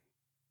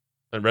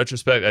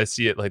retrospect, I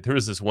see it like there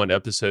was this one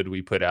episode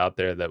we put out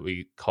there that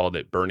we called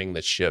it "Burning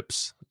the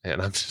Ships,"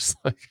 and I'm just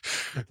like,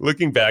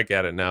 looking back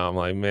at it now, I'm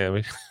like, man,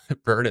 we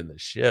burning the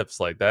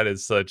ships. Like that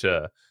is such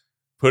a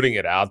putting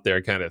it out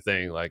there kind of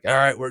thing. Like, all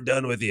right, we're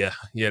done with you,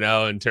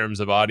 in terms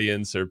of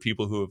audience or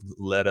people who have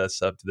led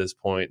us up to this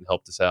point and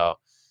helped us out.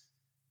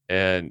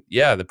 And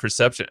yeah, the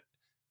perception,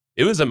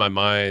 it was in my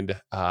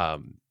mind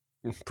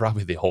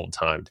probably the whole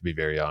time, to be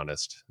very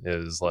honest. It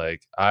was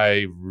like,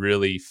 I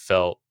really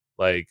felt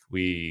like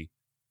we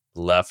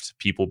left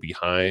people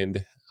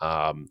behind.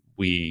 In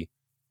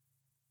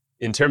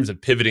terms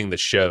of pivoting the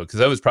show, because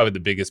that was probably the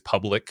biggest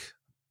public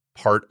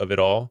part of it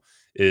all,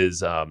 is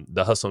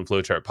the Hustle and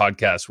Flowchart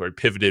podcast, where it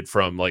pivoted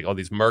from like all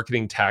these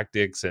marketing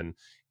tactics and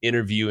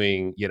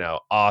interviewing,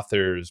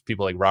 authors,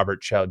 people like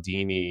Robert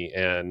Cialdini,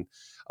 and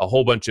a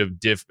whole bunch of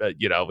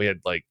we had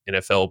like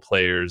NFL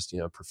players,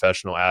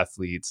 professional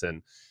athletes,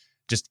 and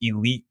just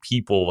elite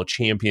people,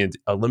 champions,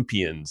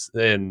 Olympians.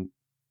 And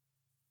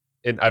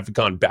I've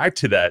gone back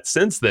to that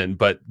since then,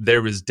 but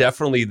there was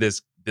definitely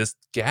this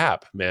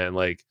gap, man.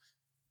 Like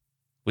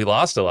we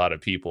lost a lot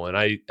of people, and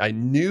I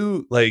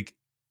knew like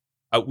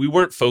we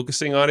weren't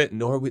focusing on it,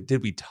 nor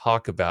did we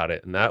talk about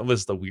it. And that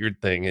was the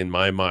weird thing in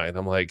my mind.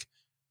 I'm like,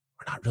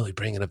 we're not really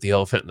bringing up the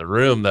elephant in the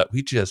room that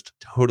we just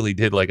totally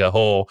did like a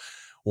whole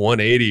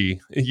 180,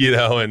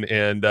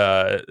 and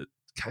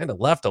kind of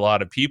left a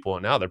lot of people.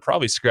 And now they're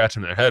probably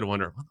scratching their head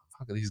wondering, what the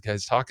fuck are these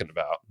guys talking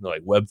about? And they're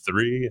like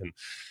Web3 and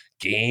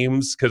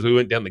games, because we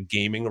went down the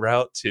gaming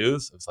route too.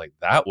 So it's like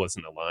that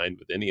wasn't aligned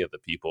with any of the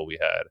people we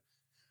had.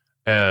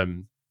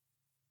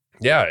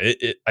 Yeah,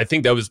 I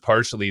think that was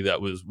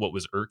what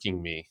was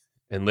irking me.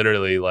 And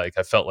literally, like,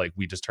 I felt like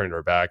we just turned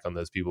our back on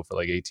those people for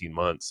like 18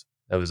 months.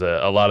 That was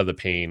a lot of the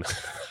pain,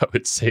 I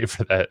would say,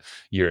 for that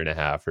year and a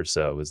half or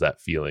so, was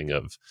that feeling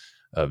of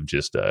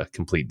just a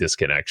complete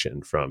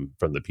disconnection from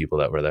the people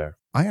that were there.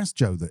 I asked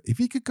Joe that if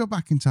he could go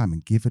back in time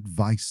and give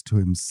advice to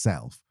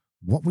himself,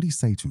 what would he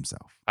say to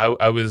himself?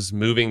 I was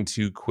moving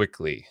too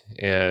quickly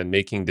and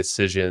making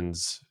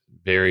decisions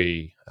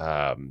very,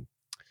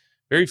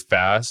 very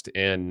fast,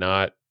 and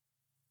not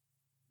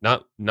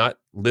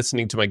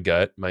listening to my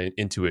gut, my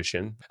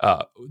intuition.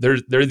 There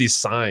are these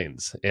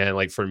signs, and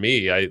like for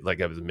me, I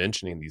was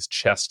mentioning, these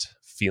chest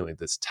feeling,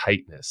 this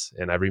tightness.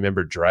 And I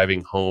remember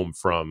driving home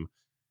from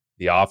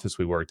the office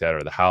we worked at,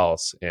 or the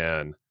house,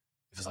 and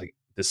it was like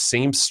the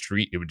same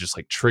street. It would just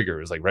like trigger.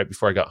 It was like right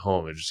before I got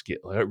home, it would just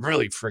get like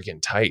really freaking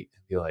tight.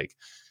 I'd be like,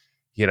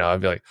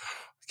 I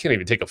can't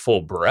even take a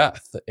full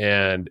breath.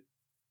 And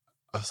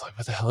I was like,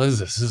 what the hell is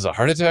this? This is a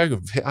heart attack?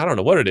 I don't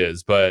know what it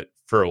is. But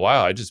for a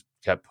while, I just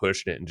kept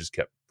pushing it and just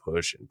kept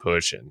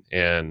pushing.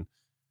 And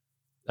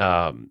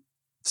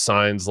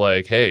signs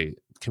like, hey,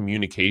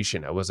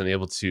 communication. I wasn't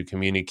able to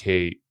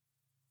communicate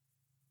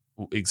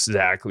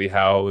exactly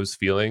how I was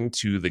feeling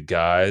to the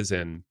guys.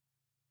 And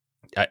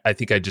I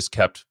think I just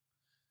kept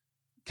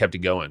it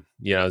going,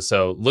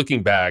 so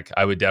looking back,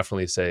 I would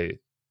definitely say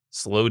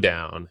slow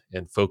down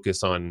and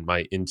focus on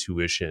my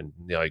intuition,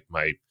 like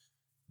my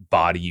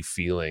body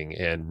feeling,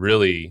 and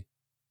really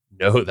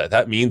know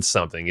that means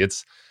something.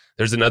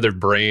 There's another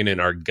brain in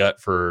our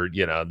gut for,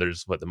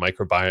 there's the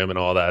microbiome and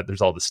all that.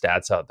 There's all the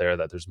stats out there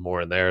that there's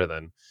more in there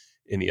than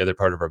any other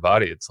part of our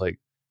body. It's like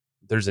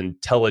there's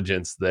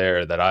intelligence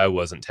there that I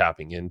wasn't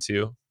tapping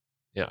into.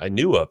 I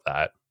knew of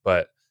that,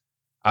 but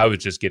I was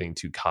just getting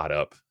too caught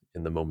up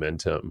in the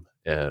momentum.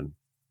 And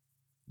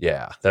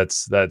yeah,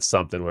 that's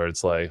something where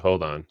it's like,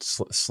 hold on,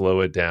 slow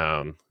it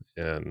down.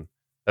 And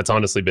that's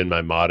honestly been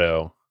my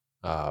motto.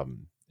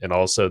 And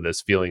also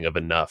this feeling of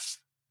enough.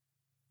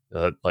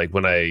 Like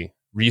when I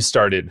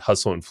restarted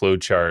Hustle and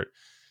Flowchart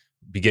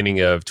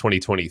beginning of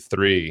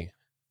 2023,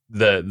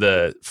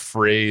 the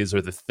phrase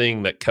or the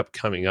thing that kept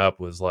coming up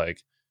was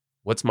like,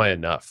 what's my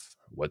enough?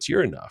 What's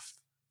your enough?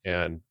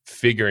 And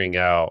figuring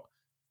out,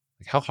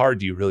 like, how hard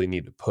do you really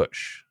need to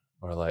push?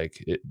 Or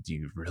like, do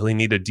you really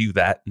need to do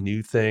that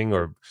new thing,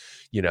 or,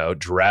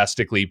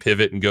 drastically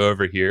pivot and go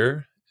over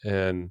here?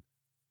 And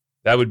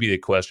that would be the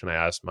question I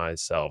asked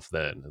myself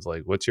then, is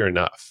like, what's your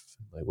enough?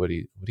 Like, what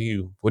do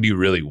you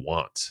really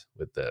want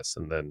with this?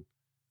 And then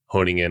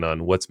honing in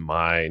on what's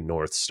my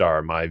North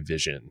Star, my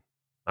vision,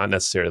 not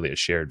necessarily a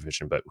shared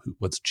vision, but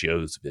what's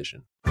Joe's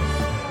vision?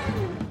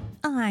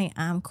 I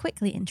am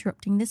quickly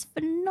interrupting this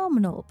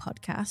phenomenal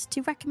podcast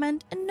to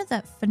recommend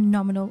another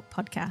phenomenal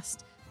podcast,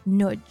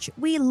 Nudge.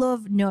 We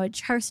love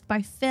Nudge, hosted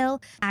by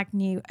Phil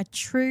Agnew, a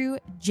true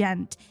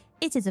gent.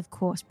 It is, of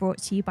course, brought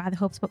to you by the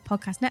HubSpot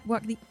Podcast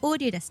Network, the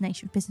audio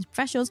destination for business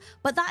professionals.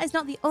 But that is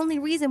not the only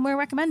reason we're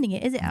recommending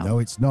it, is it, Al? No,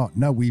 it's not.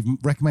 No, we've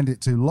recommended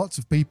it to lots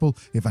of people.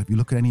 In fact, if you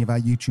look at any of our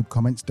YouTube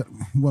comments, it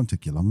won't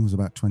take you long. There's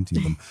about 20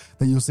 of them.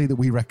 Then you'll see that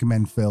we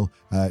recommend Phil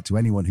to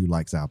anyone who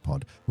likes our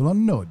pod. Well,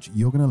 on Nudge,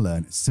 you're going to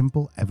learn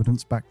simple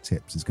evidence-backed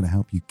tips. It's going to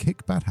help you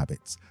kick bad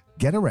habits,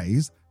 get a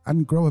raise,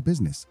 and grow a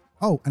business.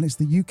 Oh, and it's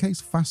the UK's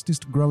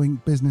fastest growing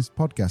business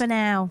podcast. For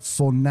now.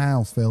 For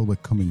now, Phil, we're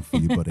coming for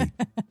you, buddy.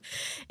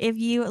 If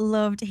you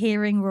loved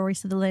hearing Rory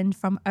Sutherland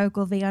from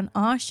Ogilvy on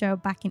our show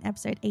back in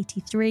episode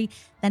 83,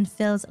 then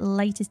Phil's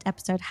latest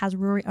episode has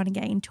Rory on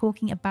again,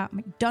 talking about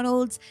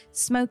McDonald's,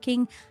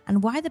 smoking,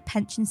 and why the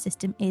pension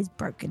system is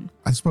broken.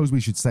 I suppose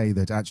we should say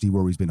that actually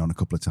Rory's been on a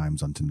couple of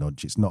times onto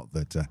Nudge. It's not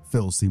that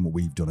Phil's seen what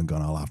we've done and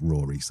gone, I'll have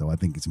Rory. So I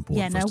think it's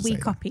important for us to say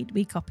that.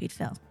 We copied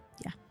Phil.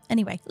 Yeah.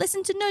 Anyway,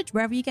 listen to Nudge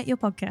wherever you get your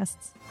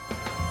podcasts.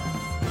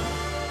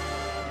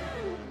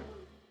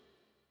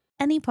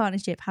 Any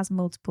partnership has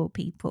multiple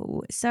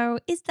people. So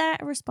is there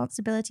a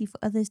responsibility for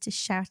others to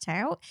shout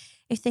out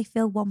if they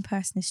feel one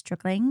person is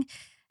struggling?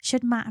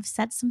 Should Matt have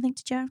said something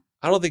to Joe?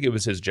 I don't think it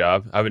was his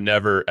job. I would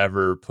never,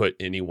 ever put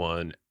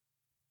anyone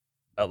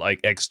like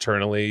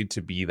externally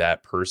to be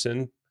that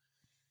person.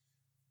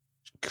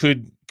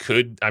 Could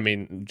I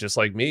mean, just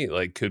like me,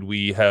 like, could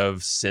we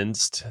have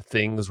sensed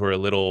things were a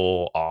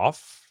little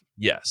off?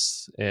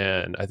 Yes.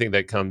 And I think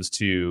that comes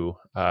to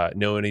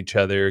knowing each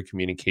other,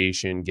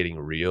 communication, getting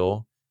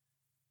real.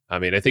 I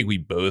mean, I think we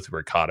both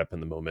were caught up in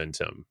the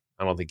momentum.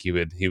 I don't think he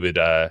would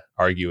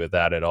argue with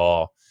that at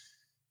all.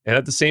 And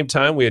at the same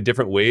time, we had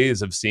different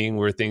ways of seeing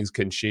where things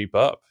can shape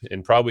up,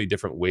 and probably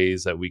different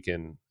ways that we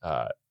can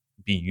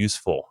be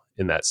useful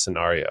in that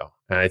scenario.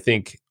 And I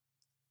think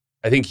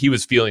he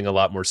was feeling a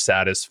lot more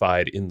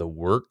satisfied in the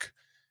work.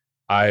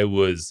 I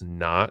was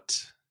not.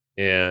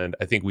 And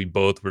I think we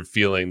both were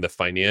feeling the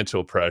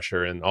financial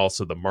pressure and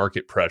also the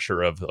market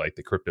pressure of like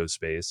the crypto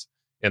space,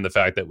 and the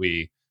fact that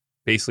we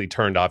basically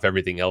turned off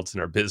everything else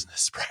in our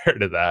business prior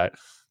to that.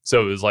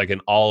 So it was like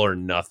an all or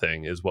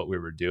nothing is what we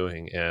were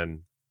doing. And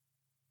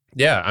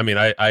yeah, I mean,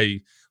 I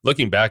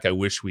looking back, I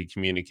wish we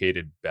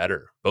communicated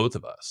better, both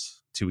of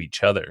us, to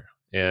each other.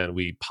 And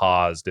we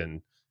paused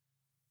and,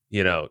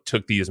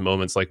 took these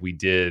moments like we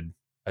did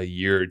a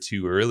year or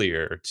two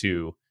earlier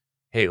to,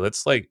 hey,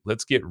 let's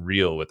get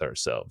real with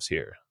ourselves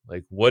here.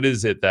 Like, what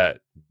is it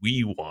that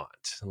we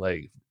want?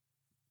 Like,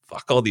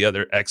 fuck all the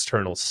other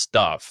external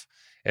stuff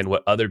and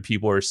what other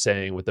people are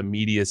saying, what the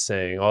media is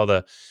saying,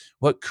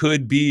 what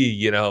could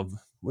be,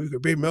 we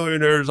could be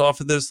millionaires off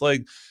of this,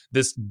 like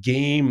this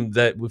game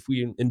that if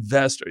we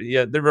invest,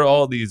 there were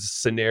all these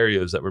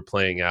scenarios that were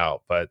playing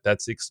out, but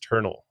that's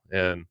external.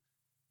 And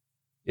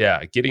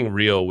yeah, getting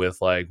real with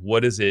like,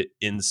 what is it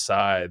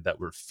inside that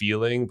we're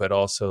feeling, but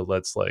also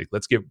let's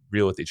get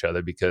real with each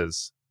other,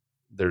 because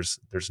there's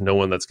no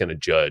one that's going to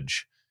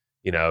judge,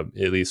 at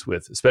least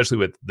especially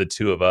with the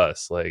two of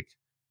us. Like,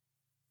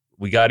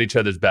 we got each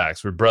other's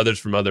backs. We're brothers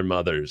from other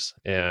mothers.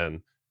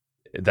 And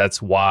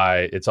that's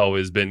why it's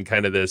always been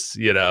kind of this,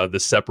 the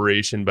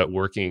separation, but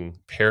working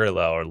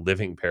parallel or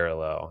living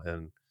parallel.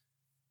 And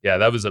yeah,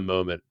 that was a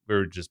moment we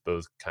were just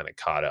both kind of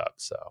caught up.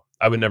 So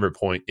I would never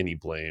point any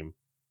blame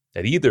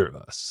at either of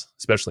us,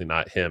 especially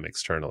not him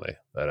externally,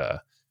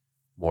 but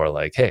more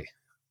like, hey,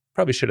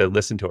 probably should have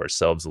listened to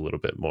ourselves a little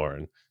bit more,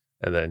 and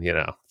then,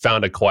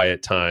 found a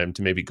quiet time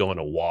to maybe go on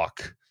a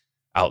walk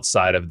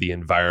outside of the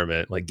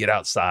environment, like get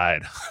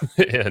outside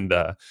and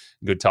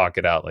go talk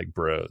it out like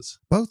bros.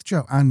 Both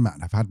Joe and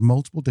Matt have had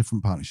multiple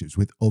different partnerships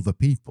with other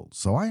people.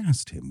 So I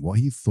asked him what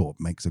he thought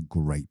makes a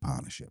great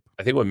partnership.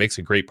 I think what makes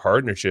a great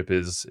partnership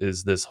is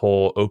this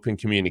whole open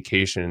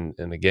communication,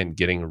 and again,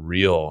 getting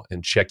real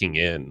and checking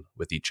in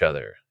with each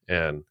other.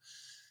 And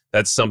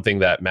that's something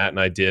that Matt and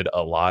I did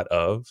a lot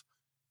of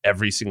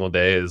every single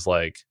day. Is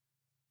like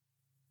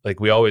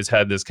we always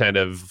had this kind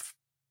of,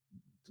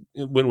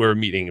 when we were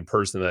meeting in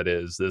person, that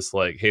is this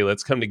like, hey,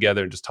 let's come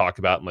together and just talk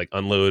about and like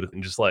unload,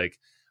 and just like,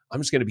 I'm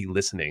just going to be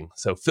listening.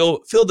 So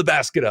fill the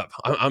basket up.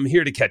 I'm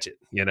here to catch it,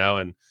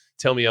 and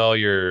tell me all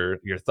your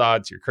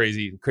thoughts, your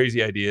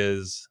crazy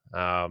ideas,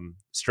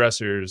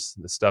 stressors,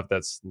 the stuff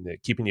that's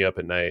keeping you up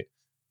at night.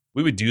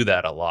 We would do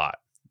that a lot.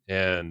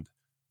 And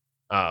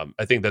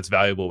I think that's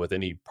valuable with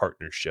any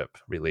partnership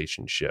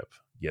relationship,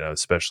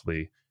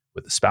 especially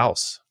with a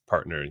spouse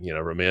partner,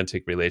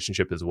 romantic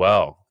relationship as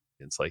well.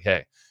 It's like,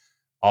 hey,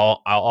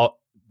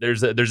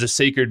 there's a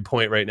sacred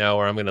point right now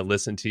where I'm going to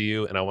listen to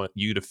you, and I want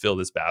you to fill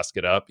this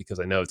basket up, because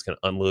I know it's going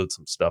to unload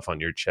some stuff on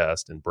your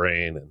chest and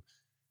brain,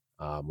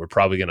 and we're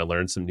probably going to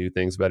learn some new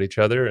things about each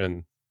other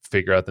and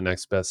figure out the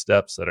next best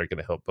steps that are going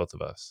to help both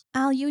of us.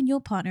 Al, you and your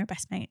partner are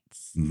best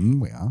mates.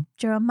 We are.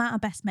 Joe and Matt are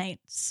best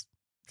mates.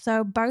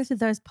 So both of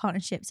those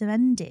partnerships have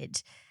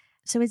ended.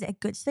 So is it a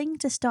good thing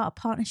to start a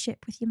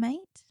partnership with your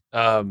mate?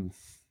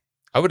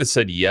 I would have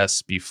said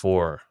yes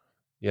before,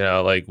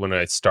 like when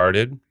I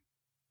started.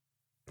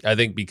 I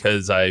think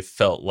because I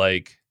felt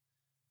like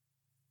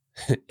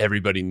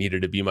everybody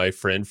needed to be my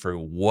friend for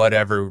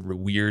whatever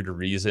weird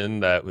reason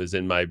that was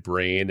in my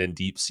brain and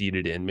deep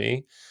seated in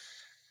me.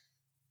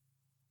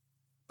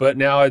 But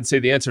now I'd say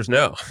the answer is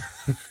no.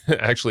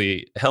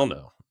 Actually, hell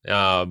no.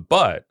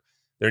 But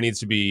there needs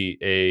to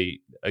be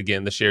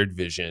again, the shared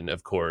vision,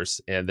 of course,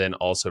 and then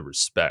also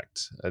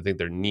respect. I think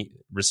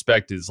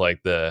respect is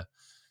like the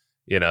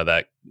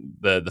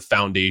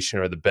foundation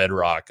or the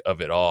bedrock of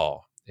it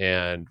all.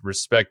 And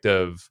respect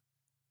of,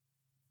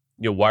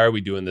 why are we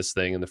doing this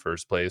thing in the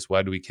first place?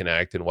 Why do we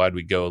connect, and why do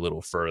we go a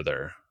little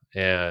further?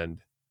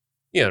 And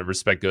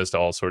respect goes to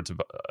all sorts of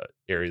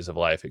areas of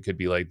life. It could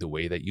be like the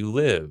way that you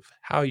live,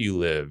 how you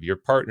live, your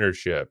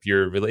partnership,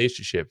 your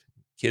relationship,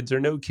 kids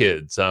or no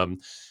kids,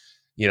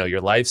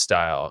 your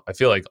lifestyle. I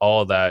feel like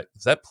all of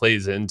that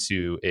plays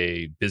into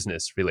a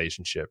business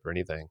relationship or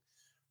anything.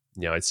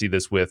 I see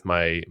this with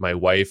my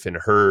wife and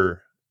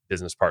her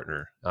business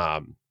partner.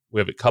 We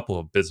have a couple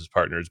of business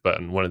partners, but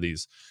in one of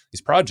these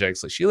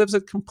projects, like, she lives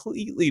a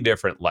completely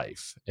different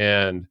life.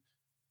 And,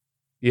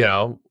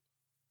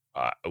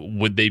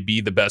 would they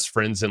be the best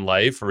friends in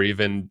life or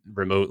even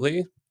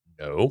remotely?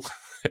 No.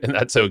 And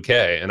that's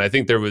okay. And I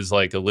think there was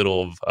like a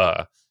little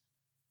of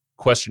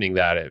questioning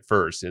that at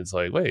first. And it's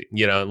like, wait,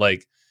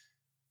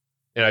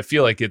 and I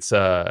feel like it's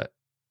a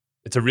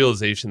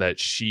realization that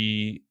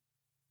she,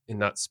 and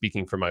not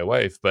speaking for my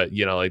wife, but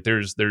like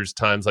there's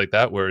times like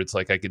that where it's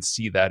like I could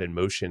see that in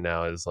motion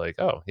now, is like,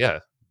 oh yeah,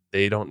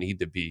 they don't need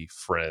to be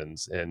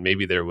friends. And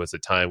maybe there was a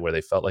time where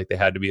they felt like they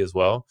had to be as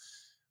well,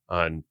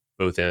 on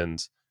both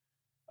ends.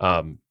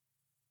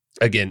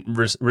 Again,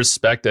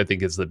 respect, I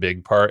think, is the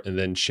big part, and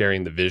then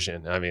sharing the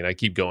vision. I mean, I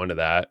keep going to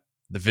that.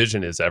 The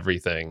vision is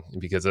everything,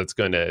 because it's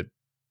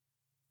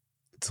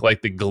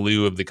like the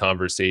glue of the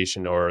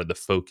conversation, or the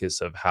focus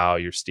of how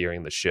you're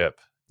steering the ship.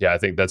 Yeah, I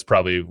think that's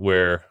probably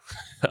where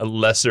a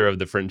lesser of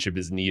the friendship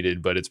is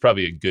needed, but it's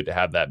probably good to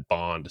have that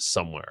bond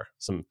somewhere,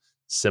 some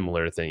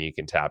similar thing you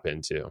can tap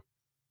into.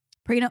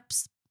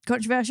 Prenups,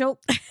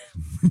 controversial.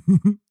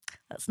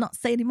 Let's not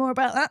say any more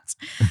about that.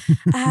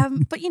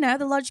 But,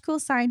 the logical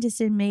scientist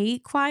in me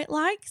quite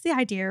likes the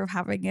idea of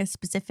having a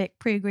specific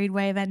pre-agreed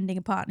way of ending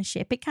a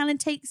partnership. It kind of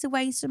takes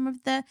away some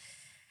of the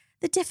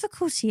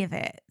difficulty of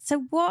it.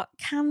 So what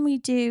can we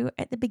do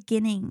at the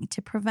beginning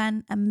to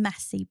prevent a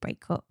messy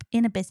breakup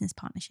in a business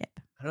partnership?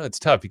 I know it's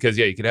tough, because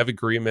you could have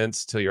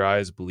agreements till your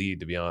eyes bleed,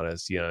 to be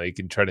honest. You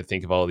can try to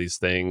think of all these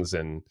things,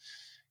 and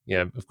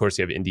of course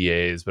you have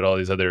NDAs, but all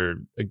these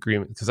other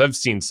agreements, because I've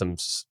seen some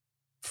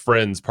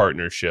friends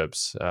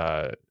partnerships,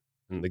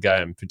 and the guy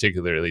I'm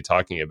particularly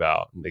talking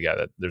about, and the guy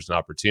that there's an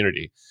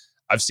opportunity,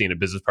 I've seen a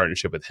business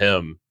partnership with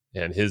him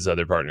and his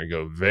other partner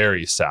go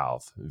very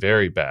south,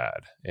 very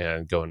bad,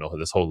 and go into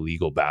this whole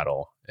legal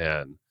battle,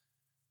 and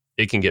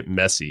it can get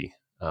messy.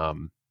 I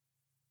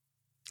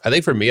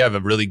think for me, I have a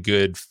really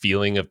good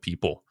feeling of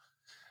people.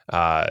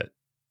 I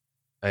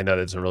know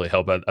that doesn't really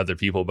help other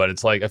people, but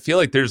it's like, I feel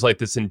like there's like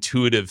this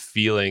intuitive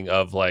feeling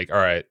of like, all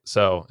right,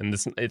 so, and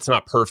it's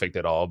not perfect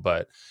at all,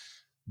 but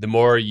the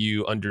more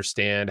you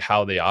understand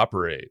how they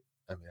operate,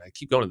 I mean, I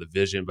keep going to the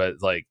vision, but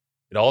like,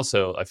 it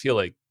also, I feel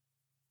like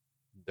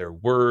their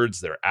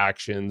words, their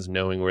actions,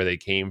 knowing where they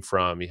came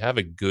from, you have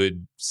a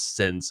good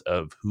sense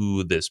of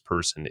who this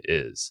person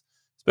is.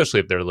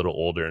 especially if they're a little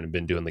older and have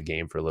been doing the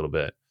game for a little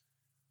bit.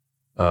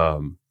 I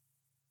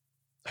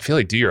feel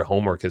like do your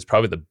homework is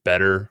probably the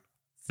better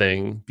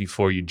thing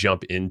before you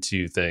jump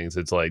into things.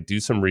 It's like do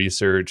some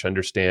research,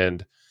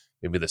 understand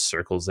maybe the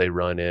circles they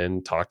run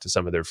in, talk to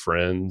some of their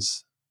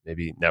friends,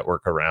 maybe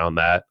network around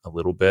that a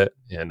little bit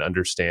and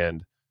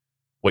understand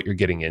what you're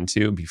getting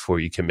into before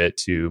you commit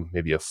to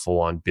maybe a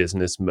full-on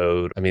business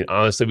mode. I mean,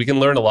 honestly, we can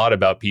learn a lot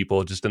about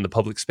people just in the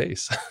public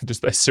space,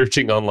 just by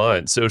searching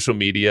online, social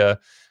media,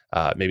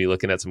 maybe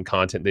looking at some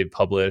content they've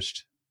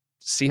published,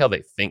 see how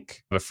they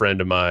think. A friend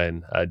of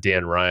mine,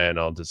 Dan Ryan,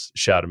 I'll just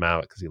shout him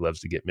out because he loves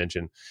to get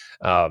mentioned.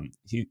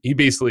 He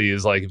basically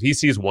is like, if he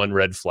sees one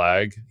red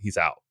flag, he's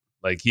out.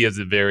 Like he has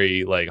a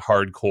very like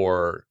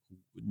hardcore,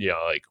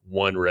 like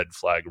one red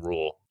flag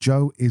rule.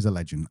 Joe is a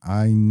legend.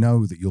 I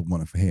know that you'll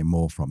want to hear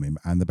more from him,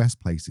 and the best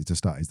place to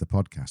start is the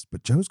podcast.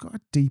 But Joe's got a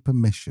deeper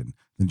mission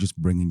than just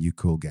bringing you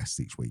cool guests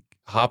each week.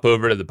 Hop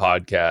over to the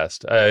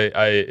podcast.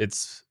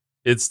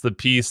 It's the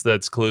piece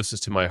that's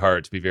closest to my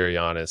heart, to be very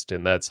honest,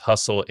 and that's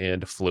Hustle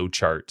and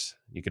Flowchart.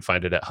 You can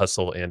find it at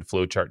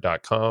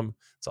hustleandflowchart.com.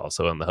 It's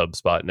also on the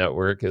HubSpot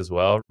network as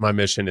well. My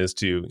mission is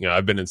to,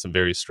 I've been in some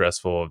very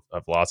stressful,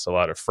 I've lost a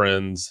lot of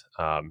friends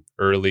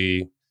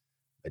early,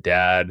 my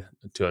dad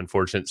to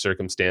unfortunate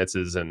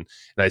circumstances. And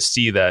I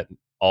see that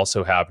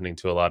also happening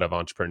to a lot of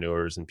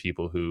entrepreneurs and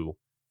people who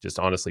just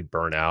honestly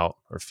burn out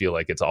or feel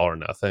like it's all or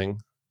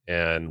nothing.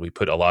 And we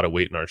put a lot of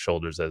weight on our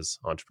shoulders as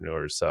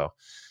entrepreneurs. So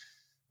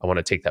I want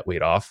to take that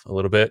weight off a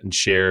little bit and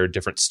share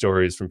different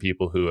stories from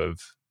people who have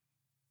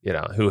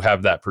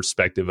that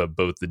perspective of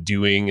both the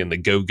doing and the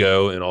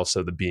go and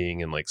also the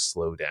being and like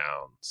slow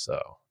down. So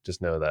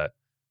just know that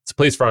it's a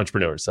place for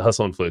entrepreneurs. The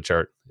Hustle and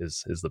Flowchart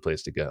is the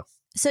place to go.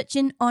 Such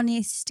an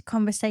honest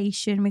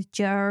conversation with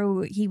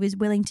Joe. He was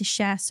willing to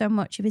share so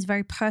much of his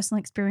very personal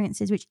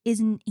experiences, which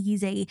isn't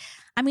easy.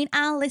 I mean,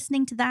 Al,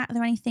 listening to that, are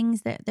there any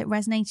things that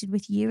resonated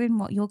with you and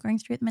what you're going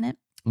through at the minute?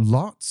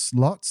 Lots.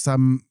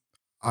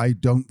 I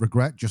don't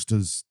regret, just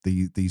as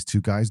these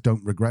two guys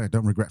don't regret. I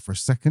don't regret for a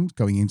second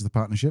going into the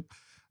partnership.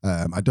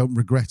 I don't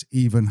regret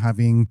even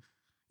having,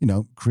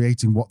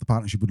 creating what the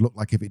partnership would look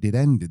like if it did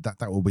ended. That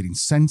would be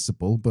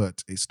insensible,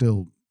 but it's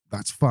still,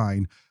 that's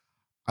fine.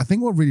 I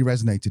think what really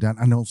resonated,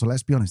 and also,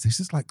 let's be honest,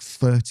 this is like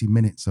 30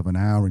 minutes of an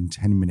hour and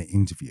 10-minute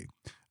interview.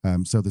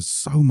 So there's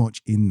so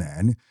much in there.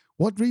 And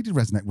what really did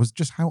resonate was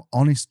just how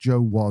honest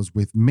Joe was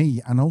with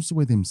me and also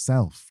with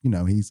himself.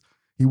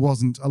 He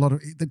wasn't a lot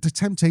of, the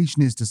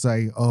temptation is to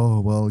say,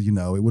 oh, well,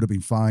 it would have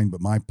been fine,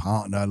 but my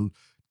partner,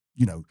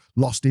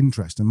 lost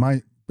interest. And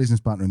my business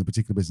partner in the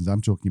particular business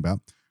I'm talking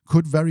about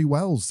could very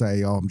well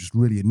say, oh, I'm just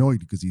really annoyed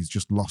because he's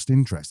just lost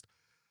interest.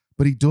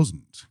 But he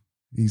doesn't.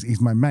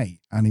 He's my mate.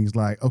 And he's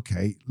like,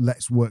 okay,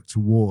 let's work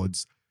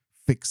towards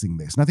fixing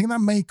this. And I think that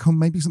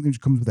maybe something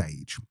which comes with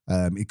age.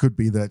 It could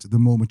be that the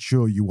more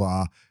mature you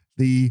are,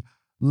 the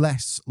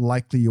less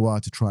likely you are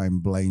to try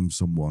and blame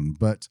someone.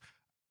 But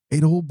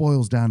it all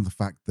boils down to the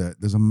fact that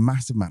there's a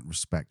massive amount of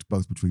respect,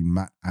 both between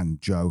Matt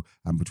and Joe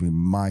and between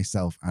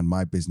myself and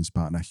my business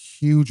partner.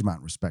 Huge amount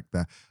of respect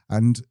there.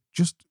 And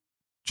just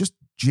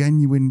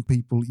genuine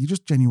people. You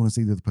just genuinely want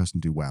to see the other person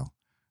do well.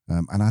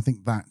 And I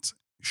think that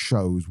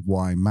shows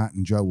why Matt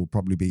and Joe will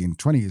probably be in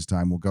 20 years'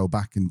 time. We'll go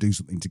back and do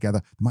something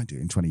together. They might do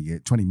it in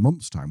 20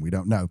 months' time. We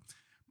don't know.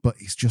 But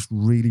it's just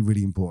really,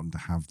 really important to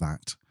have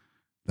that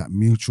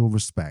mutual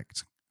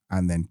respect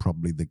and then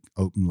probably the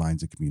open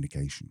lines of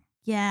communication.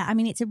 Yeah, I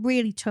mean, it's a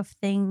really tough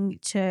thing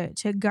to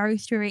go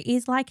through. It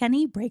is like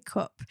any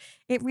breakup.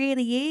 It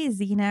really is,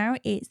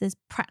 there's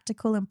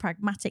practical and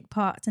pragmatic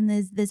parts and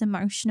there's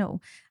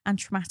emotional and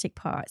traumatic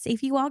parts.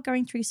 If you are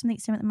going through something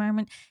similar at the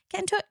moment,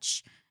 get in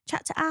touch.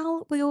 Chat to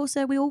Al. We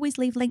always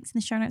leave links in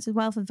the show notes as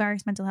well for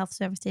various mental health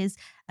services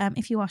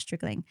if you are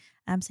struggling.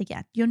 So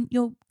yeah,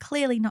 you're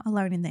clearly not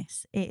alone in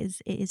this.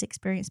 It is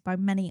experienced by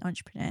many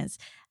entrepreneurs.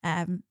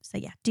 So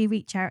yeah, do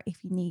reach out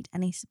if you need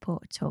any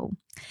support at all.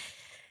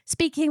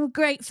 Speaking of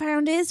great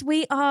founders,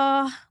 we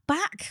are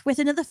back with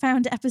another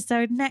founder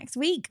episode next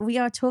week. We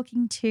are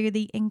talking to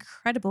the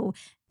incredible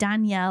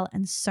Danielle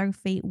and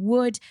Sophie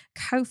Wood,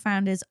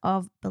 co-founders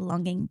of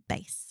Belonging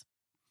Base.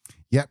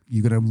 Yep,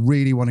 you're going to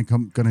really want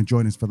to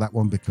join us for that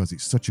one because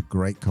it's such a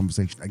great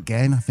conversation.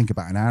 Again, I think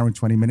about an hour and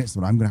 20 minutes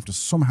that I'm going to have to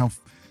somehow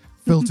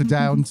filter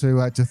down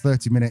to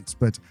 30 minutes.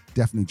 But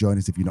definitely join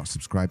us. If you're not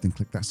subscribed, then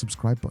click that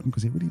subscribe button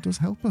because it really does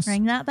help us.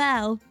 Ring that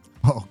bell.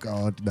 Oh,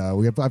 God,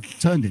 no. I've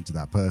turned into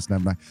that person,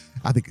 haven't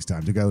I? I think it's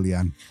time to go,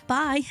 Leanne.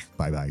 Bye.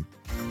 Bye-bye.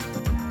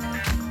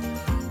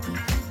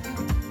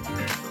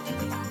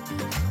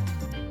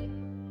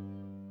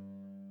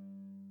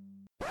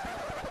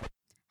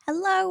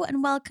 Hello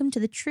and welcome to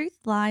the Truth,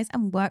 Lies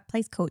and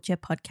Workplace Culture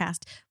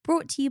podcast,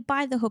 brought to you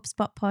by the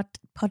HubSpot pod.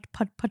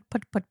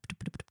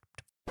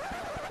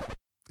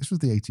 This was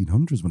the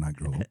 1800s when I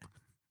grew up.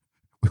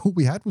 All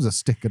we had was a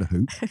stick and a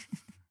hoop.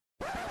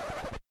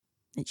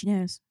 Itchy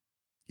nose.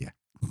 Yeah.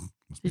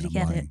 Did you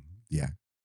get it? Yeah.